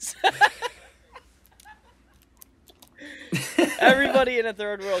Mike thinks. Everybody in a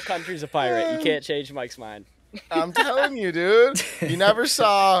third world country is a pirate. You can't change Mike's mind. I'm telling you, dude. You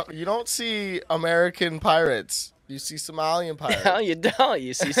don't see American pirates. You see Somalian pirates. No, you don't.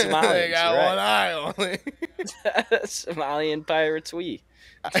 You see Somalians. They got one eye only. Somalian pirates,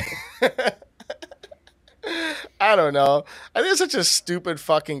 I don't know. I think it's such a stupid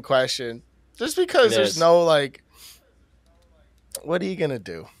fucking question. Just because there's no, like, what are you gonna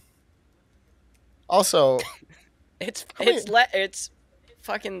do? Also, it's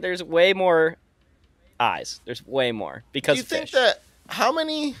fucking. There's way more eyes. There's way more because. Do you think that how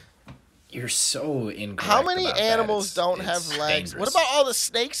many? You're so incorrect. How many animals don't have legs? Dangerous. What about all the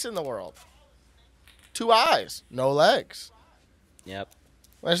snakes in the world? 2 eyes, no legs. Yep.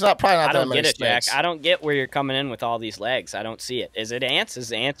 There's probably not that many snakes. I don't get it, Jack. I don't get where you're coming in with all these legs. I don't see it. Is it ants?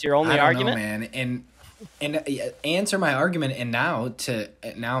 Is ants your only argument? I don't know, man. And ants are my argument. And now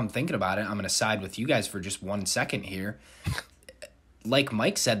I'm thinking about it. I'm going to side with you guys for just 1 second here. Like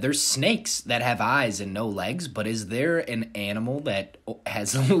Mike said, there's snakes that have eyes and no legs, but is there an animal that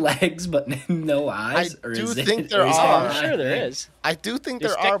has legs but no eyes? I do think there are. I'm sure there is. I do think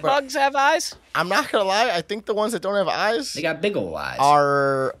there are. Do bugs have eyes? I'm not going to lie. I think the ones that don't have eyes, they got big old eyes,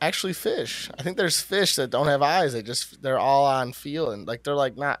 are actually fish. I think there's fish that don't have eyes. They're all on feel, and like they're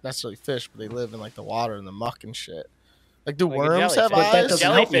like not necessarily fish, but they live in like the water and the muck and shit. Like, do worms have eyes?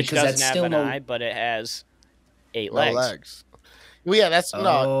 Jellyfish doesn't have an eye, but it has 8 legs. No legs. Well, yeah, that's no,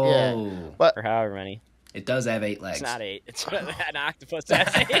 yeah, Oh, but or however many. it does have 8 legs. It's not 8. It's an octopus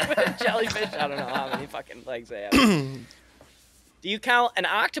has 8. But a jellyfish, I don't know how many fucking legs they have. Do you count an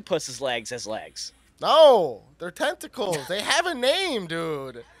octopus's legs as legs? no, they're tentacles. They have a name,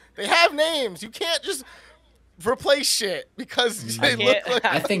 dude. They have names. You can't just replace shit because they look like.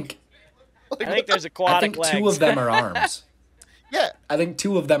 I think I think there's I aquatic think legs. 2 of them are arms. Yeah, I think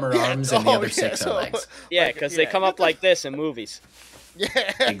 2 of them are arms and the other 6 are legs. Yeah, like, because they come up like this in movies. yeah,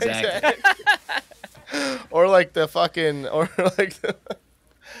 Exactly. Or like the fucking, or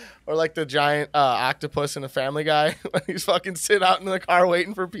like the giant octopus in the Family Guy when he's fucking sitting out in the car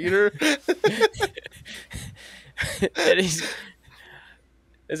waiting for Peter. And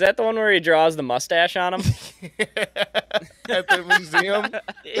is that the one where he draws the mustache on him? At the museum.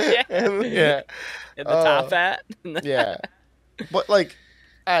 Yeah. Yeah. And the top hat. Yeah. But like,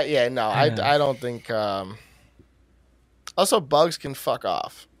 yeah, no, I don't think. Also, bugs can fuck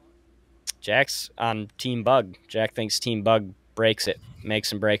off. Jack's on Team Bug. Jack thinks Team Bug makes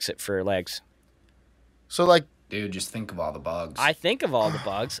and breaks it for legs. So like, Dude, just think of all the bugs. I think of all the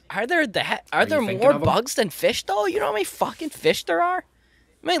bugs. Are there Are there you thinking more of 'em? bugs than fish though? You know how many fucking fish there are?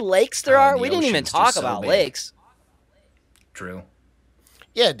 How many lakes there Oh, are? the We didn't even ocean's talk just so about big. lakes. True.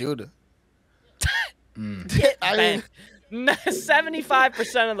 yeah, dude. I mean,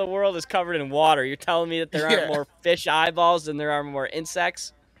 75% of the world is covered in water. You're telling me that there aren't Yeah. more fish eyeballs than there are more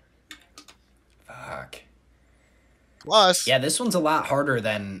insects? Fuck. plus, Yeah, this one's a lot harder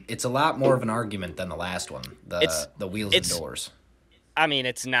than it's a lot more of an argument than the last one. The wheels and it's- doors. I mean,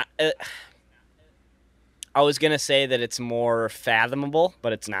 it's not. I was gonna say that it's more fathomable,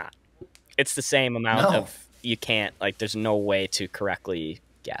 but it's not. It's the same amount No. of you can't like. There's no way to correctly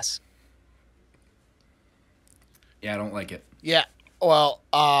guess. Yeah, I don't like it. yeah. Well,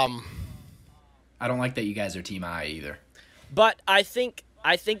 I don't like that you guys are Team I either. But I think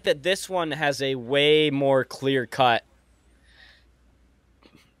that this one has a way more clear cut.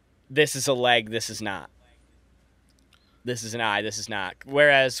 This is a leg. This is not. This is an eye. This is not.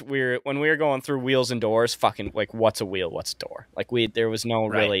 Whereas when we were going through wheels and doors, fucking like what's a wheel? What's a door? Like there was no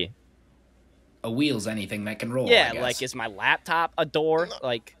Right. really. A wheel's anything that can roll. Yeah, I guess. like is my laptop a door?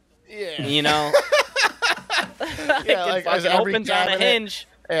 Like yeah. you know. Like, Yeah, it like, fucking as every opens on a cabinet- hinge.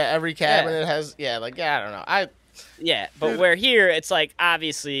 Yeah, every cabinet has. Yeah, like I don't know. Yeah, but where here it's like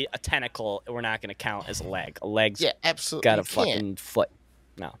obviously a tentacle. We're not going to count as a leg. A leg's Yeah, absolutely. got a you can't. fucking foot.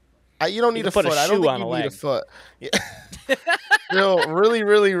 No. You don't need can a put a foot. I don't shoe think on you a need a leg. foot. Yeah. really,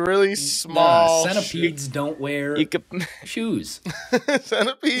 really, really small. Centipedes don't wear You could. shoes.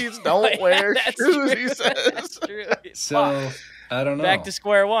 Centipedes don't wear That's shoes. true. He That's says. true. So I don't know. Back to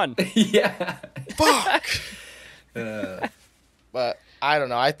square one. yeah. Fuck. But I don't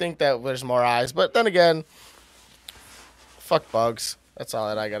know. I think that there's more eyes. But then again, fuck bugs. That's all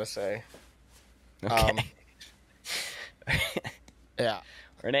that I gotta say. Okay. Yeah.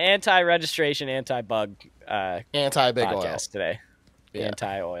 We're an anti-registration, anti-bug Anti-big oil. podcast today. Yeah.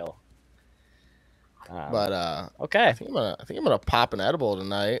 Anti-oil. But Okay. I think I'm gonna pop an edible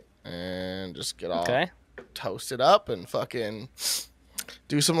tonight and just get all Okay. toasted up and fucking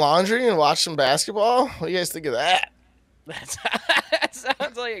do some laundry and watch some basketball. What do you guys think of that? That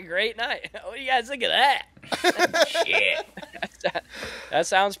sounds like a great night. What do you guys think of that? Shit. That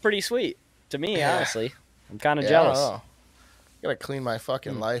sounds pretty sweet to me, Yeah. honestly. I'm kind of Yeah, I don't jealous. know. Gotta clean my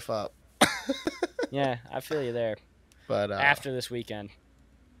fucking life up. Yeah, I feel you there. But After this weekend,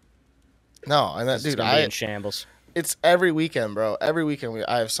 no, and that it's dude, gonna be in shambles. it's every weekend, bro. Every weekend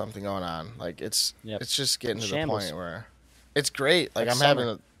I have something going on. Like it's Yep. it's just getting to Shambles. the point where it's great. Like Like I'm summer.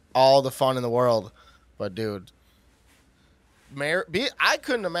 having all the fun in the world. But dude, I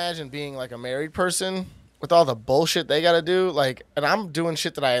couldn't imagine being like a married person with all the bullshit they got to do. Like, and I'm doing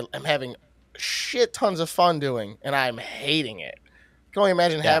shit that I am having shit tons of fun doing, and I'm hating it. I can only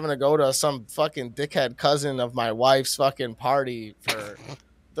imagine Yeah. having to go to some fucking dickhead cousin of my wife's fucking party for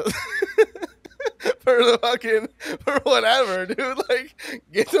the for whatever, dude. Like,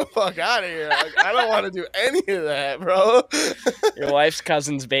 get the fuck out of here. Like, I don't want to do any of that, bro. Your wife's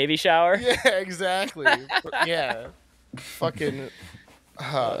cousin's baby shower. Yeah, exactly. Yeah, fucking.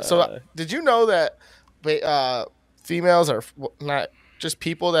 So, did you know that females are not just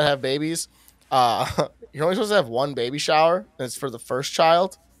people that have babies? You're only supposed to have one baby shower, and it's for the first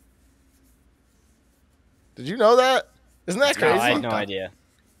child. Did you know that? Isn't that No, crazy? I had no idea.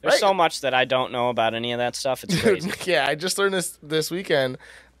 There's Right? so much that I don't know about any of that stuff. It's crazy. Dude, yeah, I just learned this weekend,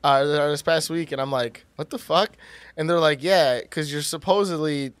 this past week, and I'm like, what the fuck? And they're like, yeah, because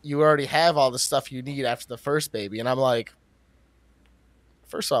you already have all the stuff you need after the first baby. And I'm like,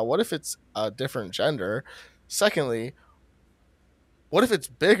 first of all, what if it's a different gender? Secondly, What if it's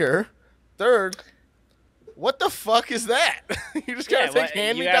bigger? Third, what the fuck is that? You just gotta take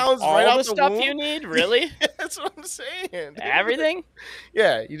hand-me-downs right out the the stuff womb? you need, really? That's what I'm saying. dude. Everything?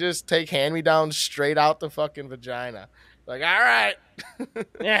 Yeah, you just take hand-me-downs straight out the fucking vagina. Like, all right.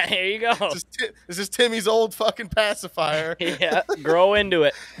 Yeah, here you go. This is Timmy's old fucking pacifier. Yeah, grow into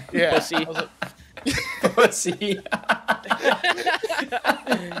it. Yeah. Pussy. I was like, Pussy.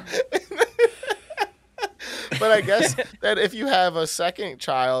 but I guess that if you have a second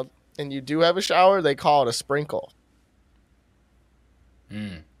child and you do have a shower, they call it a sprinkle.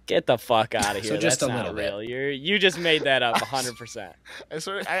 Get the fuck out of here. So just That's a not little bit. real. You just made that up 100%. You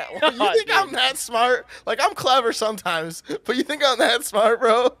think I'm that smart? Like, I'm clever sometimes, but you think I'm that smart,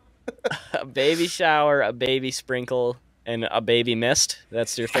 bro? A baby shower, a baby sprinkle, and a baby mist.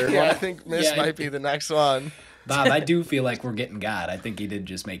 That's your third Yeah, I one? think Miss might be the next one. Bob, I do feel like we're getting God. I think he did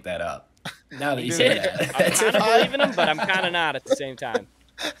just make that up. Now that you say that. I'm kind of believing him, but I'm kind of not at the same time.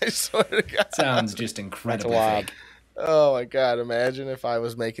 I swear to God. Sounds just incredibly wild. fake. Oh my God! Imagine if I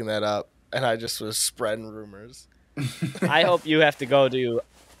was making that up and I just was spreading rumors. I hope you have to go to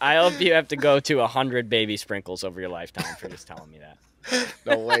 100 baby sprinkles over your lifetime for just telling me that.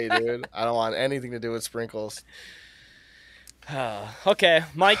 No way, dude. I don't want anything to do with sprinkles. Okay,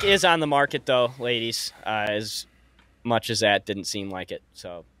 Mike is on the market though, ladies. As much as that didn't seem like it,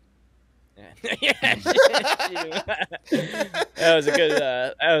 so yeah. That was a good.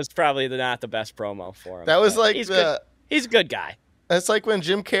 That was probably not the best promo for him. That was like he's good. He's a good guy. That's like when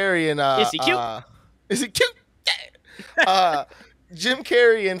Jim Carrey and Is he cute? Is he cute? Jim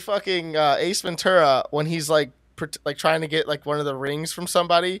Carrey and fucking Ace Ventura when he's like trying to get like one of the rings from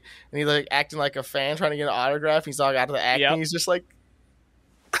somebody and he's like acting like a fan trying to get an autograph. He's all out of the acting. Yep. He's just like,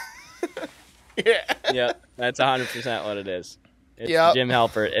 yeah, Yeah, that's 100% what it is. It's Yep. the Jim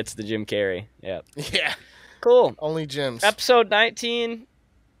Halpert. It's the Jim Carrey. Yeah. yeah. Cool. Only Jim's. Episode 19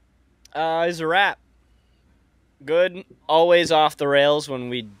 is a wrap. Good. Always off the rails when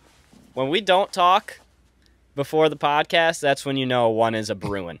we don't talk before the podcast. That's when you know one is a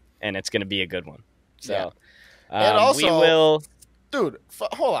brewing and it's going to be a good one. So, Yeah. And also, we will. Dude,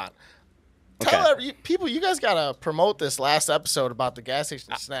 hold on. Okay. Tell people you guys gotta promote this last episode about the gas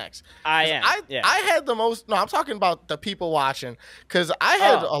station snacks. I am. I had the most. No, I'm talking about the people watching because I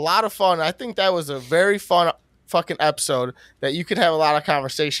had a lot of fun. I think that was a very fun fucking episode that you could have a lot of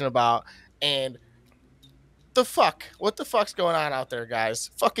conversation about. And what the fuck's going on out there,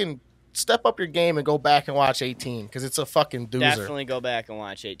 guys? Fucking step up your game and go back and watch 18 because it's a fucking doozer. Definitely go back and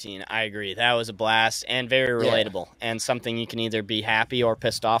watch 18. I agree. That was a blast and very relatable and something you can either be happy or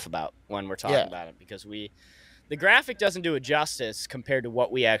pissed off about when we're talking about it because the graphic doesn't do it justice compared to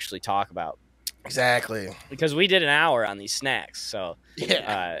what we actually talk about. Exactly. Because we did an hour on these snacks. So, we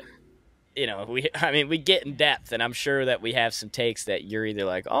get in depth and I'm sure that we have some takes that you're either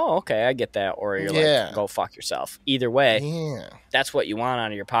like, oh, okay, I get that. Or you're like, go fuck yourself. Either way, that's what you want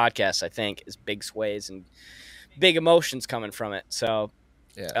out of your podcast, I think, is big sways and big emotions coming from it. So,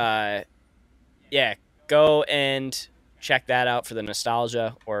 go and check that out for the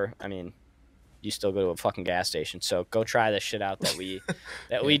nostalgia. Or, I mean, you still go to a fucking gas station. So go try this shit out that we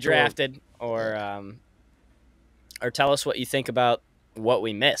we drafted. Or tell us what you think about what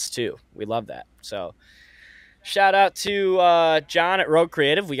we missed too. We love that. So shout out to John at Rogue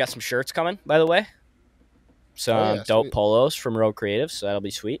Creative. We got some shirts coming, by the way. Some dope sweet polos from Rogue Creative, so that'll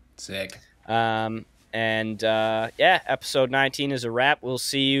be sweet. Sick. Episode 19 is a wrap. We'll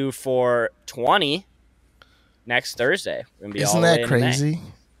see you for 20 next Thursday. Isn't that crazy?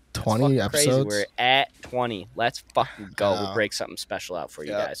 20 episodes. Crazy. We're at 20. Let's fucking go. We'll break something special out for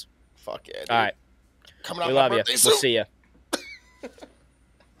you guys. Fuck yeah, dude. All right. Coming out we my love you. birthday We'll soon. see you.